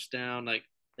return touchdown. Like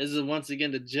this is once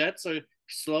again the Jets are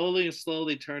slowly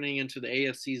turning into the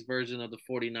AFC's version of the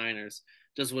 49ers.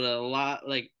 Just with a lot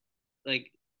like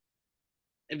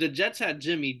if the Jets had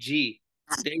Jimmy G,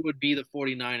 they would be the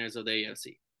 49ers of the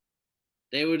AFC.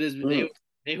 They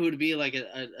would be like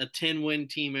a 10-win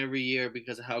team every year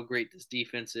because of how great this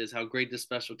defense is, how great this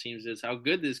special teams is, how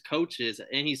good this coach is,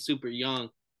 and he's super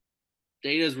young.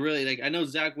 They just really like I know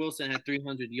Zach Wilson had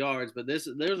 300 yards, but there's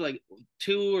like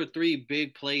 2 or 3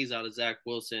 big plays out of Zach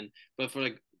Wilson, but for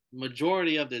like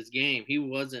majority of this game, he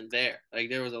wasn't there. Like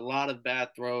there was a lot of bad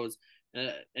throws,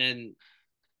 and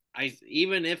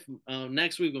even if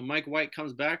next week when Mike White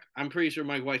comes back, I'm pretty sure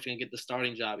Mike White's gonna get the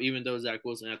starting job, even though Zach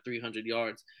Wilson had 300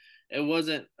 yards. It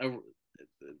wasn't a.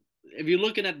 If you're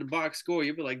looking at the box score,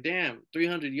 you'd be like, "Damn,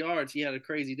 300 yards. He had a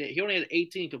crazy day. He only had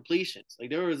 18 completions. Like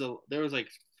there was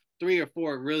like 3 or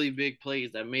 4 really big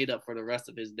plays that made up for the rest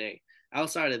of his day.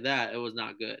 Outside of that, it was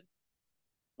not good."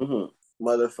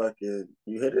 Motherfucking,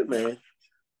 you hit it, man.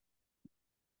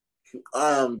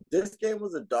 This game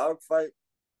was a dogfight.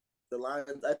 The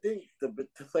Lions, I think the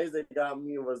plays that got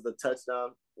me was the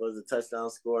touchdown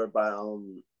scored by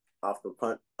off the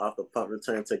punt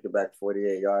return, take it back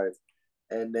 48 yards,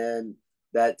 and then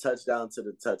that touchdown to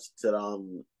the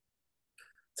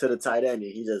tight end,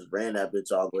 and he just ran that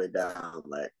bitch all the way down.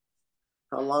 Like,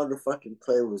 how long the fucking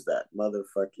play was that?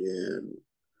 Motherfucking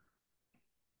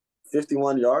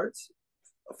 51 yards.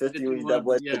 51, that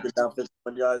boy took it down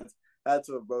 51 yards. Had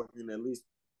to have broken at least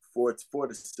four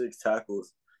to 6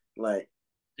 tackles. Like,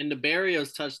 And the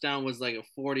Barrios touchdown was like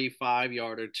a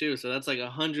 45-yarder too. So that's like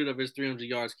 100 of his 300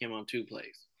 yards came on 2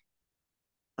 plays.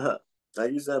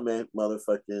 Like you said, man,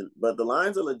 motherfucking. But the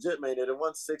Lions are legit, man. They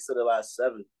won 6 of the last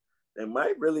 7. They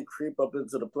might really creep up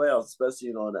into the playoffs,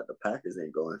 especially knowing that the Packers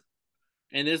ain't going.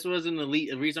 And this was an elite.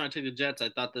 The reason I took the Jets, I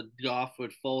thought the Goff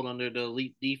would fold under the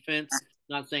elite defense.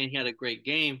 Not saying he had a great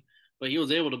game, but he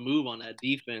was able to move on that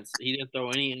defense. He didn't throw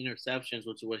any interceptions,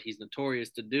 which is what he's notorious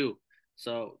to do.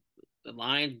 So the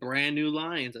Lions, brand new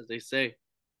Lions, as they say.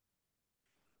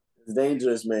 It's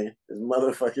dangerous, man. It's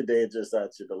motherfucking dangerous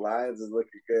out here. The Lions is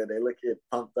looking good. They looking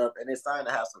pumped up, and they're starting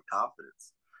to have some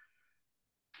confidence.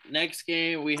 Next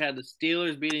game, we had the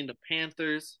Steelers beating the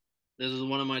Panthers. This is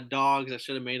one of my dogs. I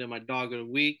should have made him my dog of the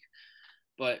week,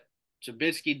 but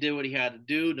Trubisky did what he had to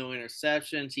do. No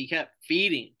interceptions. He kept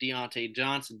feeding Deontay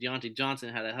Johnson. Deontay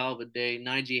Johnson had a hell of a day.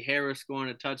 Najee Harris scoring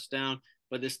a touchdown.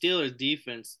 But the Steelers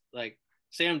defense, like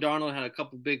Sam Darnold had a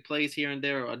couple big plays here and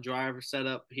there, a driver set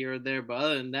up here and there. But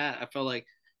other than that, I felt like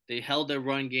they held their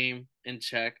run game in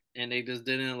check and they just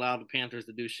didn't allow the Panthers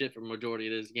to do shit for majority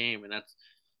of this game.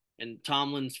 And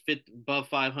Tomlin's fifth above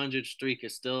 500 streak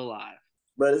is still alive.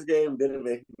 But this game didn't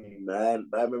make me mad.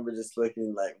 I remember just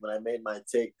looking like when I made my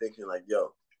take, thinking like,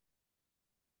 "Yo,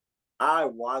 I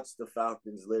watched the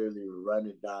Falcons literally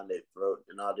running down their throat,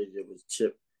 and all they did was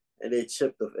chip, and they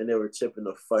were chipping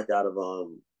the fuck out of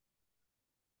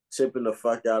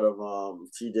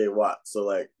T.J. Watt. So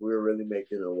like we were really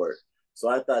making it work. So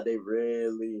I thought they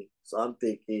really. So I'm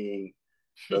thinking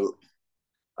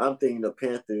the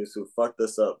Panthers who fucked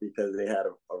us up because they had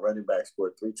a running back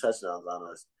scored 3 touchdowns on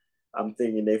us. I'm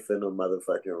thinking they finna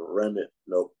motherfucking run it.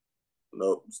 Nope.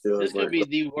 Still, this could be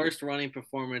the worst running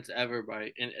performance ever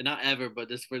and not ever, but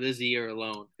this for this year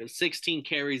alone. There's 16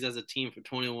 carries as a team for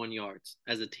 21 yards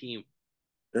as a team.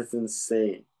 That's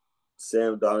insane.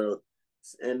 Sam Darnold,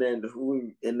 and then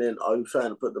are you trying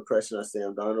to put the pressure on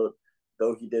Sam Darnold?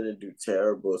 Though he didn't do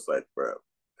terrible, it's like, bro,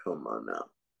 come on now.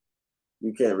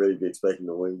 You can't really be expecting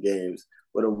to win games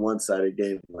with a one-sided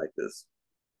game like this.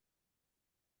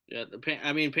 Yeah,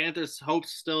 Panthers'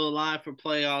 hopes still alive for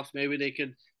playoffs. Maybe they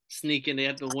could sneak in. They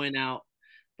have to win out,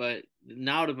 but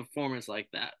now the performance like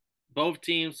that. Both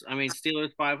teams.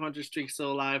 Steelers 500 streak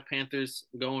still alive. Panthers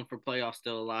going for playoffs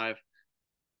still alive.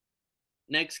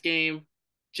 Next game,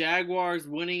 Jaguars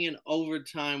winning in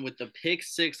overtime with the pick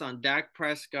 6 on Dak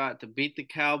Prescott to beat the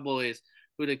Cowboys.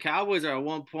 Who the Cowboys are at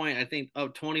one point I think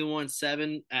up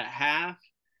 21-7 at half.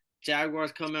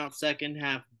 Jaguars come out second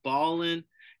half balling.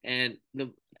 And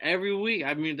every week,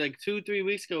 like 2-3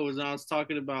 weeks ago, was I was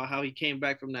talking about how he came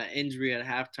back from that injury at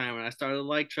halftime, and I started to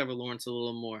like Trevor Lawrence a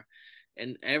little more.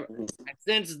 And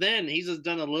since then, he's just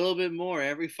done a little bit more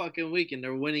every fucking week, and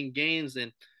they're winning games.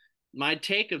 And my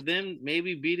take of them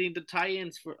maybe beating the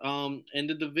Titans for in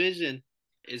the division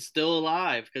is still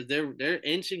alive because they're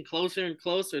inching closer and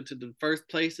closer to the first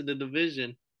place in the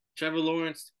division. Trevor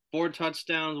Lawrence 4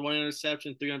 touchdowns, 1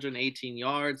 interception, 318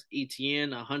 yards.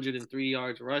 ETN, 103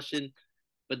 yards rushing.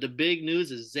 But the big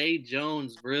news is Zay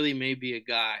Jones really may be a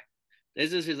guy.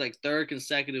 This is his like 3rd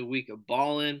consecutive week of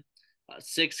balling.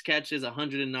 6 catches,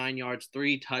 109 yards,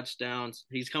 3 touchdowns.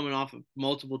 He's coming off of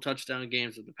multiple touchdown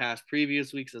games of the past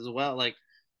previous weeks as well. Like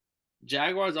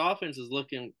Jaguars offense is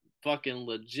looking fucking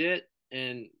legit,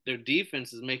 and their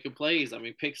defense is making plays.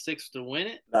 Pick 6 to win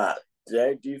it. Nah.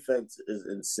 Their defense is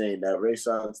insane. That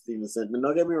Rashawn Stevenson.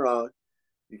 Don't get me wrong.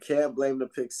 You can't blame the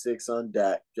pick 6 on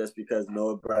Dak just because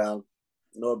Noah Brown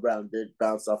did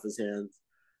bounce off his hands,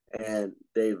 and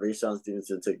Rashawn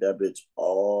Stevenson took that bitch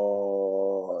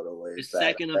all the way His back.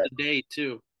 Second of the day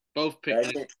too. Both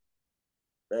picks.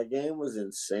 That game was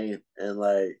insane, and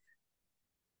like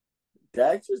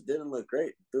Dak just didn't look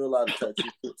great. Threw a lot of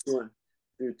touches, threw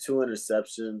 2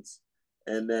 interceptions,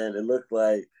 and then it looked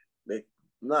like they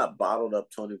not bottled up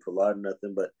Tony Pollard or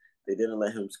nothing, but they didn't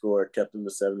let him score, kept him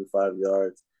to 75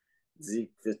 yards.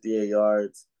 Zeke 58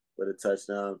 yards with a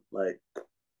touchdown. Like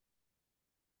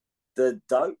the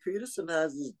Doug Peterson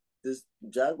has this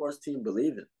Jaguars team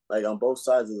believing, like on both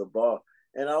sides of the ball.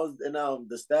 And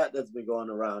the stat that's been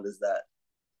going around is that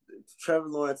Trevor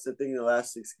Lawrence, I think in the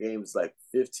last 6 games, like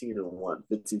 15-1,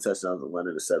 15 touchdowns and 1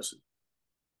 interception.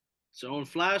 Showing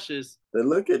flashes. They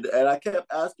look at, and I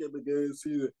kept asking the games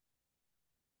either.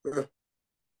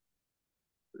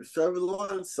 Trevor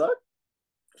Lawrence suck.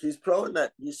 He's showing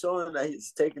that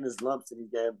he's taking his lumps and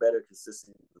he's getting better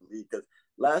consistently in the league. Because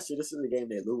last year, this is the game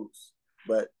they lose,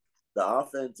 but the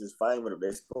offense is fighting with them.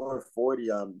 They scored 40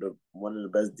 on one of the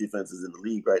best defenses in the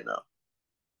league right now.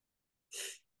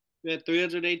 He had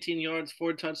 318 yards,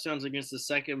 4 touchdowns against the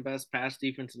second best pass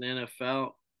defense in the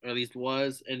NFL. or at least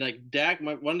was. And like Dak,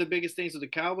 one of the biggest things with the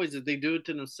Cowboys is they do it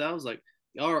to themselves. Like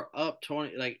y'all are up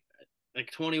 20, like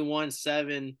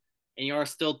 21-7, and you are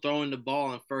still throwing the ball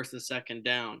on first and second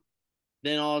down.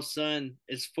 Then all of a sudden,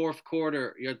 it's fourth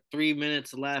quarter. You're 3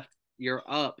 minutes left. You're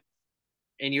up,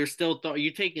 and you're still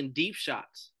you're taking deep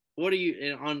shots. What are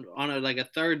you on a like a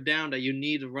third down that you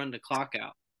need to run the clock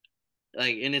out?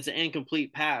 Like, and it's an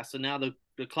incomplete pass. So now the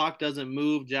clock doesn't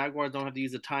move. Jaguars don't have to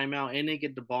use a timeout, and they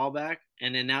get the ball back.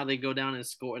 And then now they go down and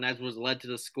score, and that's what led to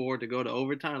the score to go to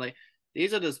overtime. Like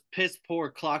these are just piss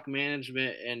poor clock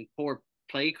management and poor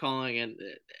play calling. And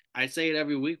I say it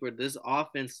every week where this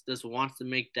offense just wants to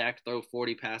make Dak throw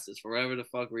 40 passes for whatever the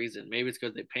fuck reason. Maybe it's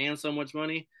because they pay him so much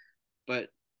money, but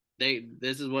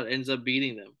this is what ends up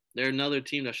beating them. They're another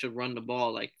team that should run the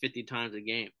ball like 50 times a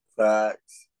game.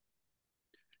 Facts.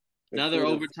 Another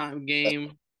overtime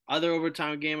game. Other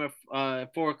overtime game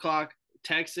at 4 o'clock.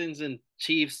 Texans and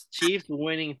Chiefs. Chiefs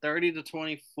winning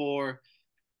 30-24.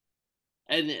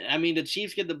 And I mean, the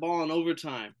Chiefs get the ball in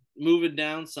overtime, move it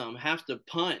down some, have to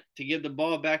punt to give the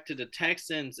ball back to the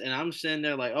Texans. And I'm sitting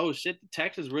there like, oh shit, the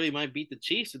Texans really might beat the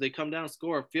Chiefs if they come down and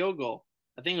score a field goal.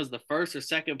 I think it was the first or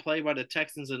second play by the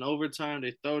Texans in overtime.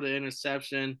 They throw the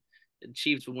interception. The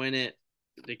Chiefs win it.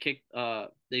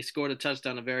 They scored a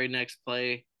touchdown the very next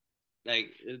play.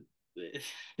 Like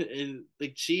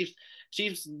the Chiefs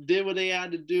did what they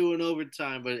had to do in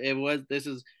overtime, but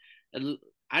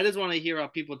I just want to hear how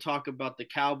people talk about the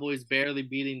Cowboys barely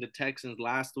beating the Texans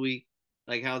last week,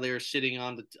 like how they were shitting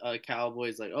on the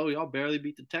Cowboys, like, oh, y'all barely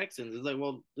beat the Texans. It's like,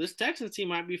 well, this Texans team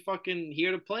might be fucking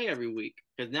here to play every week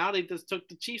because now they just took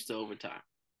the Chiefs to overtime.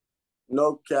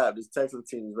 No cap, this Texans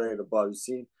team is ready to ball. You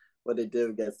see what they did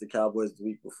against the Cowboys the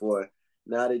week before.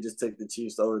 Now they just took the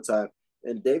Chiefs to overtime,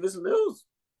 and Davis Mills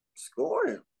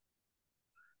scoring.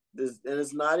 And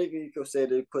it's not even you could say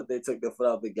they took their foot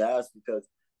off the gas because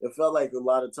it felt like a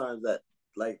lot of times that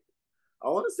like I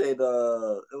want to say it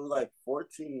was like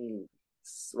 14,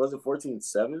 was it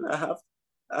 14-7 at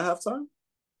halftime?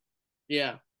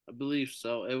 Yeah, I believe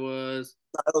so. It was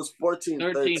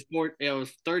 14-13. 13-14. It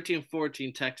was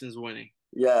 13-14 Texans winning.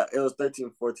 Yeah, it was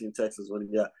 13-14 Texas winning.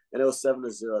 Yeah, and it was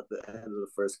 7-0 at the end of the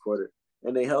first quarter.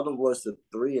 And they held them boys to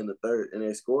 3 in the third, and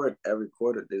they scored every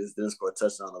quarter. They just didn't score a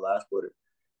touchdown the last quarter.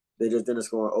 They just didn't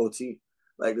score an OT.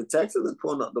 Like the Texans is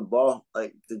pulling up the ball.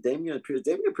 Like the Dameon Pierce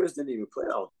didn't even play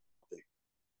out.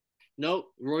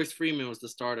 Nope, Royce Freeman was the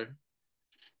starter.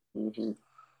 Mm-hmm.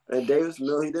 And Davis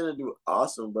Mill, he didn't do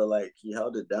awesome, but like he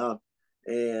held it down,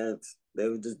 and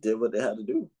they just did what they had to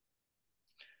do.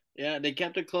 Yeah, they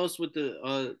kept it close with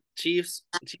the Chiefs.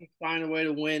 Chiefs find a way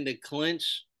to win to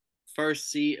clinch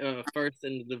first in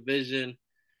the division.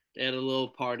 They had a little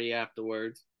party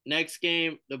afterwards. Next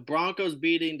game, the Broncos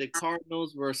beating the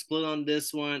Cardinals. We're split on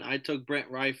this one. I took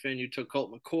Brent Rypien. You took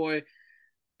Colt McCoy.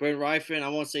 Brent Rypien, I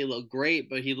won't say looked great,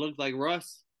 but he looked like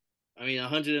Russ. I mean,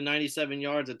 197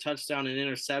 yards, a touchdown, and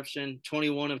interception,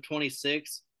 21 of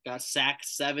 26. Got sacked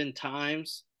 7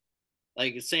 times.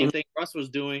 Like the same thing Russ was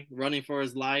doing, running for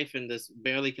his life and just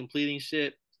barely completing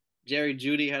shit. Jerry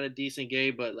Jeudy had a decent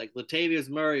game, but like Latavius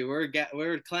Murray,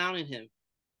 we're clowning him.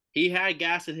 He had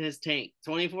gas in his tank.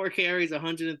 24 carries,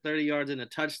 130 yards, and a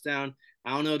touchdown.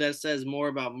 I don't know if that says more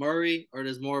about Murray or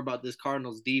does more about this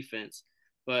Cardinals defense.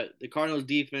 But the Cardinals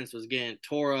defense was getting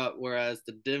tore up, whereas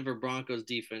the Denver Broncos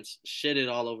defense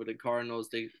shitted all over the Cardinals.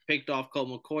 They picked off Colt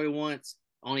McCoy once,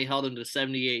 only held him to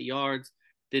 78 yards.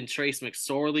 Then Trace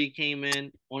McSorley came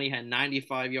in, only had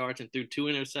 95 yards and threw 2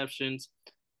 interceptions.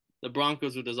 The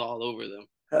Broncos were just all over them.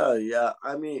 Hell yeah.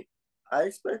 I mean, I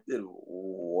expected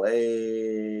way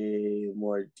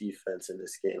more defense in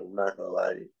this game. I'm not going to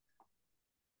lie to you.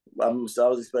 I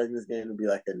was expecting this game to be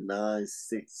like a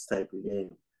 9-6 type of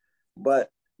game.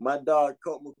 But my dog,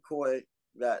 Colt McCoy,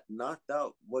 got knocked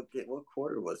out. What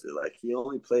quarter was it? Like, he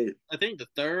only played. I think the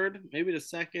third, maybe the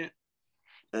second.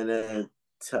 And then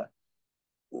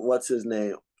what's his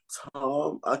name?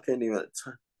 Tom. I can't even.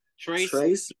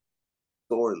 Trace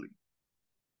Thorley.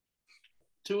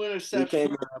 2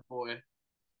 interceptions, boy.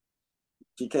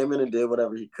 He came in and did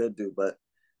whatever he could do, but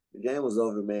the game was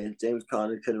over, man. James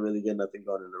Conner couldn't really get nothing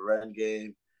going in the run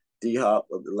game. D Hop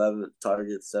with 11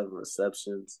 targets, 7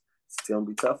 receptions. It's gonna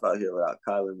be tough out here without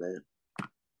Kyler, man.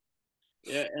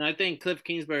 Yeah, and I think Cliff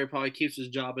Kingsbury probably keeps his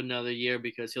job another year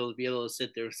because he'll be able to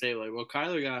sit there and say, like, well,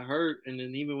 Kyler got hurt, and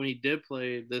then even when he did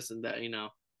play this and that, you know.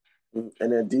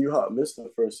 And then D Hop missed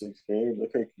the first 6 games. I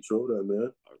can't control that,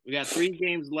 man. We got 3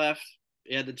 games left.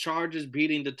 Yeah, the Chargers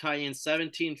beating the Titans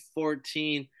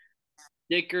 17-14.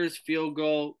 Dickers field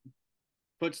goal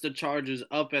puts the Chargers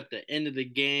up at the end of the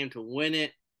game to win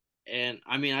it. And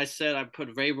I mean, I said I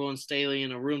put Vrabel and Staley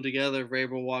in a room together.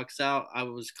 Vrabel walks out. I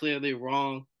was clearly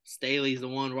wrong. Staley's the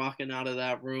one walking out of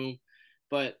that room.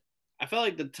 But I felt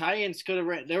like the Titans could have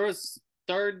ran. There was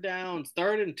third downs,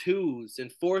 third and twos,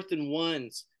 and fourth and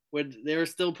ones where they were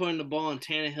still putting the ball in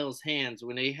Tannehill's hands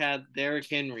when they had Derrick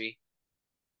Henry,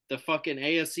 the fucking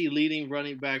AFC leading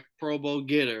running back, Pro Bowl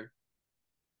getter,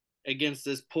 against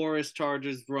this porous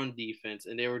Chargers run defense,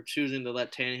 and they were choosing to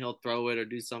let Tannehill throw it or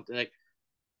do something like.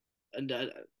 And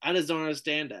I just don't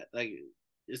understand that. Like,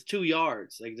 it's 2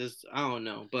 yards. Like, just I don't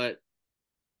know. But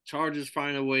Chargers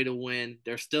find a way to win.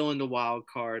 They're still in the wild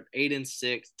card,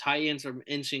 8-6. Titans are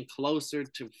inching closer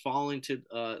to falling to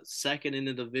second in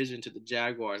the division to the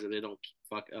Jaguars if they don't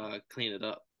clean it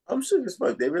up. I'm sure as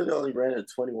fuck. They really only ran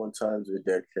it 21 times with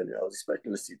Derrick Henry. I was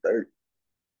expecting to see 30.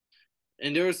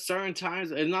 And there were certain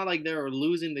times, it's not like they were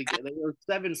losing the game. They were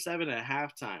 7-7 at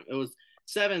halftime. It was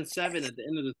 7-7 at the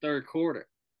end of the third quarter.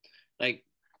 Like,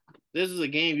 this is a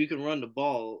game you can run the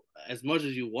ball as much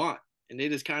as you want, and they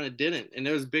just kind of didn't. And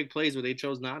there was big plays where they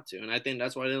chose not to, and I think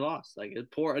that's why they lost. Like,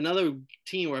 another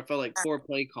team where I felt like poor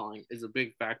play calling is a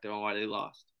big factor on why they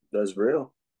lost. That's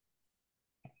real.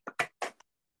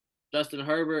 Justin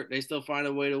Herbert, they still find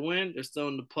a way to win. They're still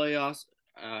in the playoffs.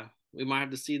 We might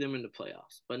have to see them in the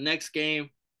playoffs. But next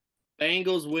game,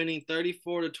 Bengals winning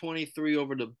 34-23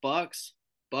 over the Bucks.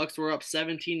 Bucks were up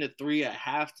 17-3 at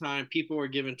halftime. People were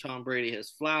giving Tom Brady his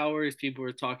flowers. People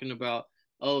were talking about,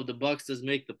 oh, the Bucks just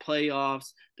make the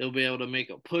playoffs. They'll be able to make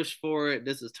a push for it.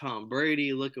 This is Tom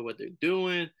Brady. Look at what they're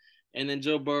doing. And then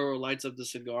Joe Burrow lights up the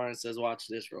cigar and says, watch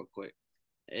this real quick.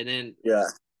 And then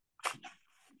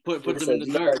put them in the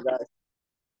dirt.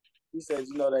 He says,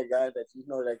 you know that guy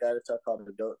that y'all call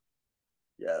the goat?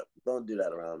 Yeah, don't do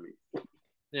that around me.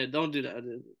 Yeah, don't do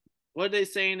that. What are they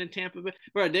saying in Tampa Bay?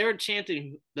 Bro, they were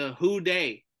chanting the Who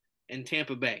Day in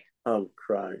Tampa Bay. I'm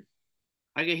crying.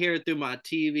 I can hear it through my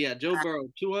TV. Joe Burrow,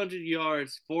 200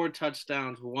 yards, 4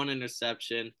 touchdowns, 1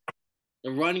 interception.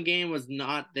 The run game was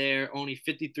not there. Only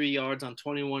 53 yards on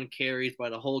 21 carries by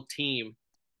the whole team.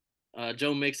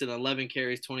 Joe Mixon, 11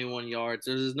 carries, 21 yards.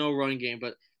 There's no run game.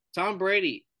 But Tom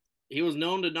Brady, he was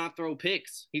known to not throw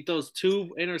picks. He throws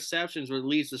 2 interceptions, where it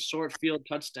leads to short field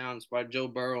touchdowns by Joe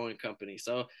Burrow and company.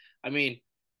 So, I mean,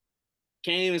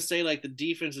 can't even say like the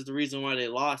defense is the reason why they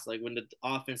lost. Like, when the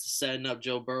offense is setting up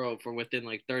Joe Burrow for within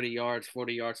like 30 yards,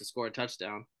 40 yards to score a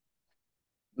touchdown.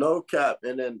 No cap.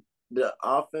 And then the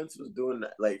offense was doing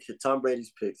that, like Tom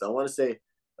Brady's picks. I want to say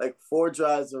like 4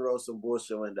 drives in a row, some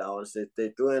bullshit went down. I want to say they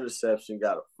threw an interception,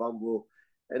 got a fumble,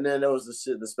 and then there was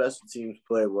the special teams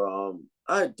play where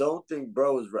I don't think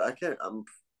bro was right. I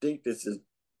think this is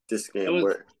this game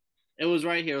where it was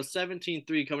right here. It was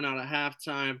 17-3 coming out at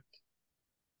halftime.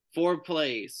 4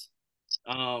 plays.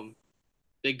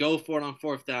 They go for it on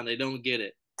 4th down. They don't get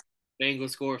it. Bengals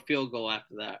score a field goal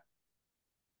after that.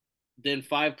 Then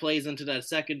 5 plays into that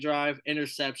second drive,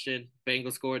 interception.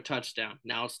 Bengals score a touchdown.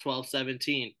 Now it's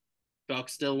 12-17.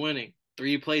 Bucks still winning.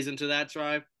 3 plays into that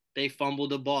drive, they fumbled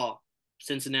the ball.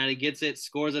 Cincinnati gets it,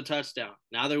 scores a touchdown.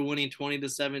 Now they're winning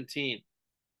 20-17.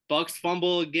 Bucks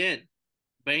fumble again.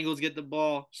 Bengals get the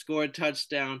ball, score a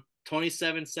touchdown,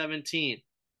 27-17.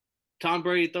 Tom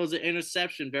Brady throws an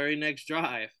interception very next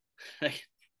drive.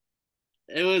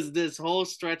 It was this whole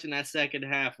stretch in that second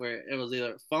half where it was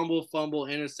either fumble,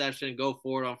 interception, go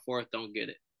forward on 4th, don't get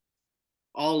it.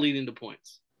 All leading to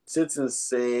points. Shit's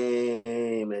insane,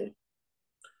 man.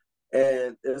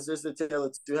 And it's just a tale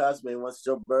of 2 halves, man. Once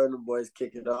Joe Burrow and the boys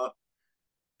kick it off,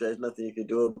 there's nothing you can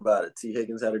do about it. T.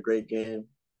 Higgins had a great game.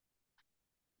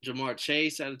 Ja'Marr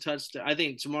Chase had a touchdown. I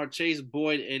think Ja'Marr Chase,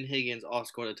 Boyd, and Higgins all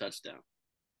scored a touchdown.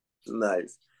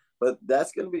 Nice. But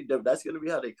that's gonna be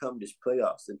how they come this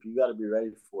playoffs, and you got to be ready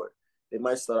for it. They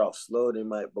might start off slow,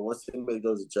 but once they make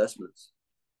those adjustments,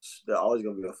 they're always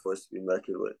gonna be a force to be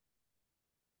reckoned with.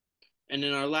 And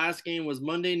then our last game was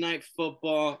Monday Night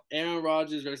Football. Aaron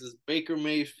Rodgers versus Baker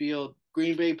Mayfield.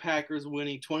 Green Bay Packers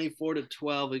winning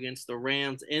 24-12 against the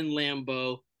Rams in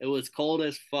Lambeau. It was cold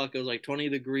as fuck. It was like 20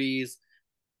 degrees.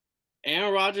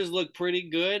 Aaron Rodgers looked pretty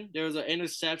good. There was an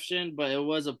interception, but it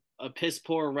was a piss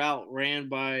poor route ran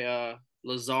by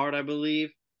Lazard, I believe.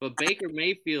 But Baker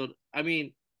Mayfield, I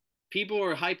mean, people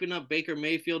were hyping up Baker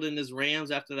Mayfield and his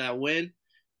Rams after that win.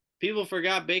 People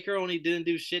forgot Baker only didn't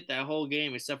do shit that whole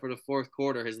game except for the 4th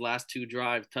quarter, his last 2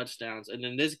 drive touchdowns. And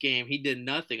in this game, he did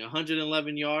nothing.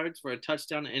 111 yards for a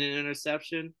touchdown and an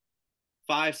interception,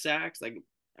 5 sacks. Like,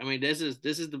 I mean, this is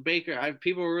the Baker.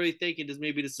 People were really thinking this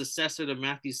may be the successor to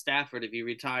Matthew Stafford if he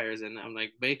retires, and I'm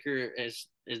like, Baker is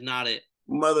not it.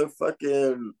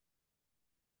 Motherfucking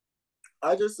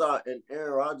I just saw an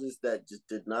Aaron Rodgers that just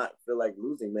did not feel like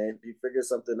losing, man. He figured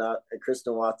something out. And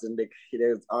Christian Watson, they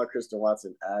was on Christian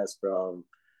Watson ass for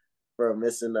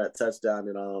missing that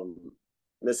touchdown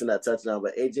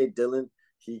But AJ Dillon,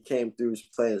 he came through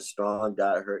playing strong,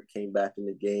 got hurt, came back in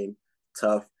the game,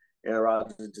 tough. Aaron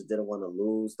Rodgers just didn't want to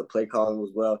lose. The play calling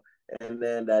was well, and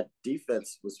then that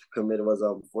defense was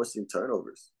forcing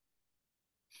turnovers.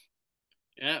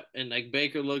 Yeah, and like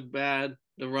Baker looked bad.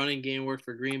 The running game worked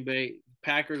for Green Bay.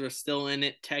 Packers are still in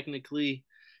it technically,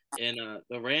 and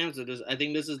the Rams are just. I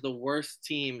think this is the worst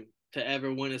team to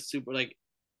ever win a Super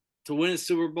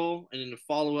Bowl and then to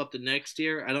follow up the next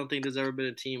year. I don't think there's ever been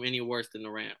a team any worse than the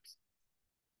Rams.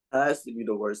 Has to be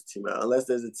the worst team out, unless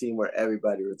there's a team where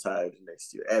everybody retires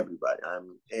next year. Everybody.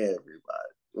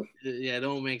 Yeah, it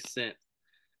don't make sense.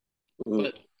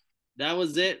 But that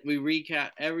was it. We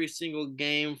recapped every single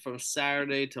game from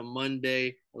Saturday to Monday.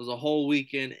 It was a whole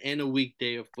weekend and a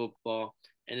weekday of football.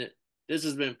 And this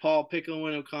has been Paul Pickle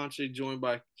of Country, joined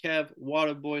by Kev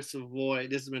Waterboy Savoy.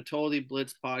 This has been Totally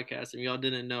Blitz Podcast. And y'all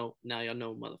didn't know, now y'all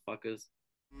know, motherfuckers.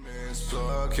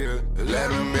 Let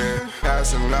them in,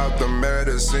 passing out the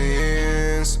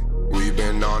medicines. We've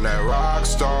been on that rock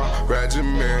star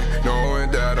regimen,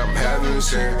 knowing that I'm heaven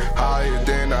sent, higher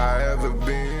than I ever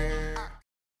been.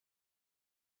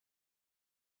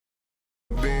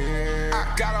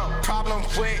 I got a problem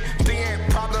with being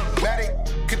problematic.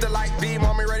 Get the light beam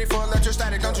on me, ready for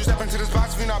electrostatic. Don't you step into this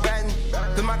box if you're not batting.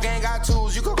 Then my gang got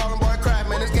tools, you can call them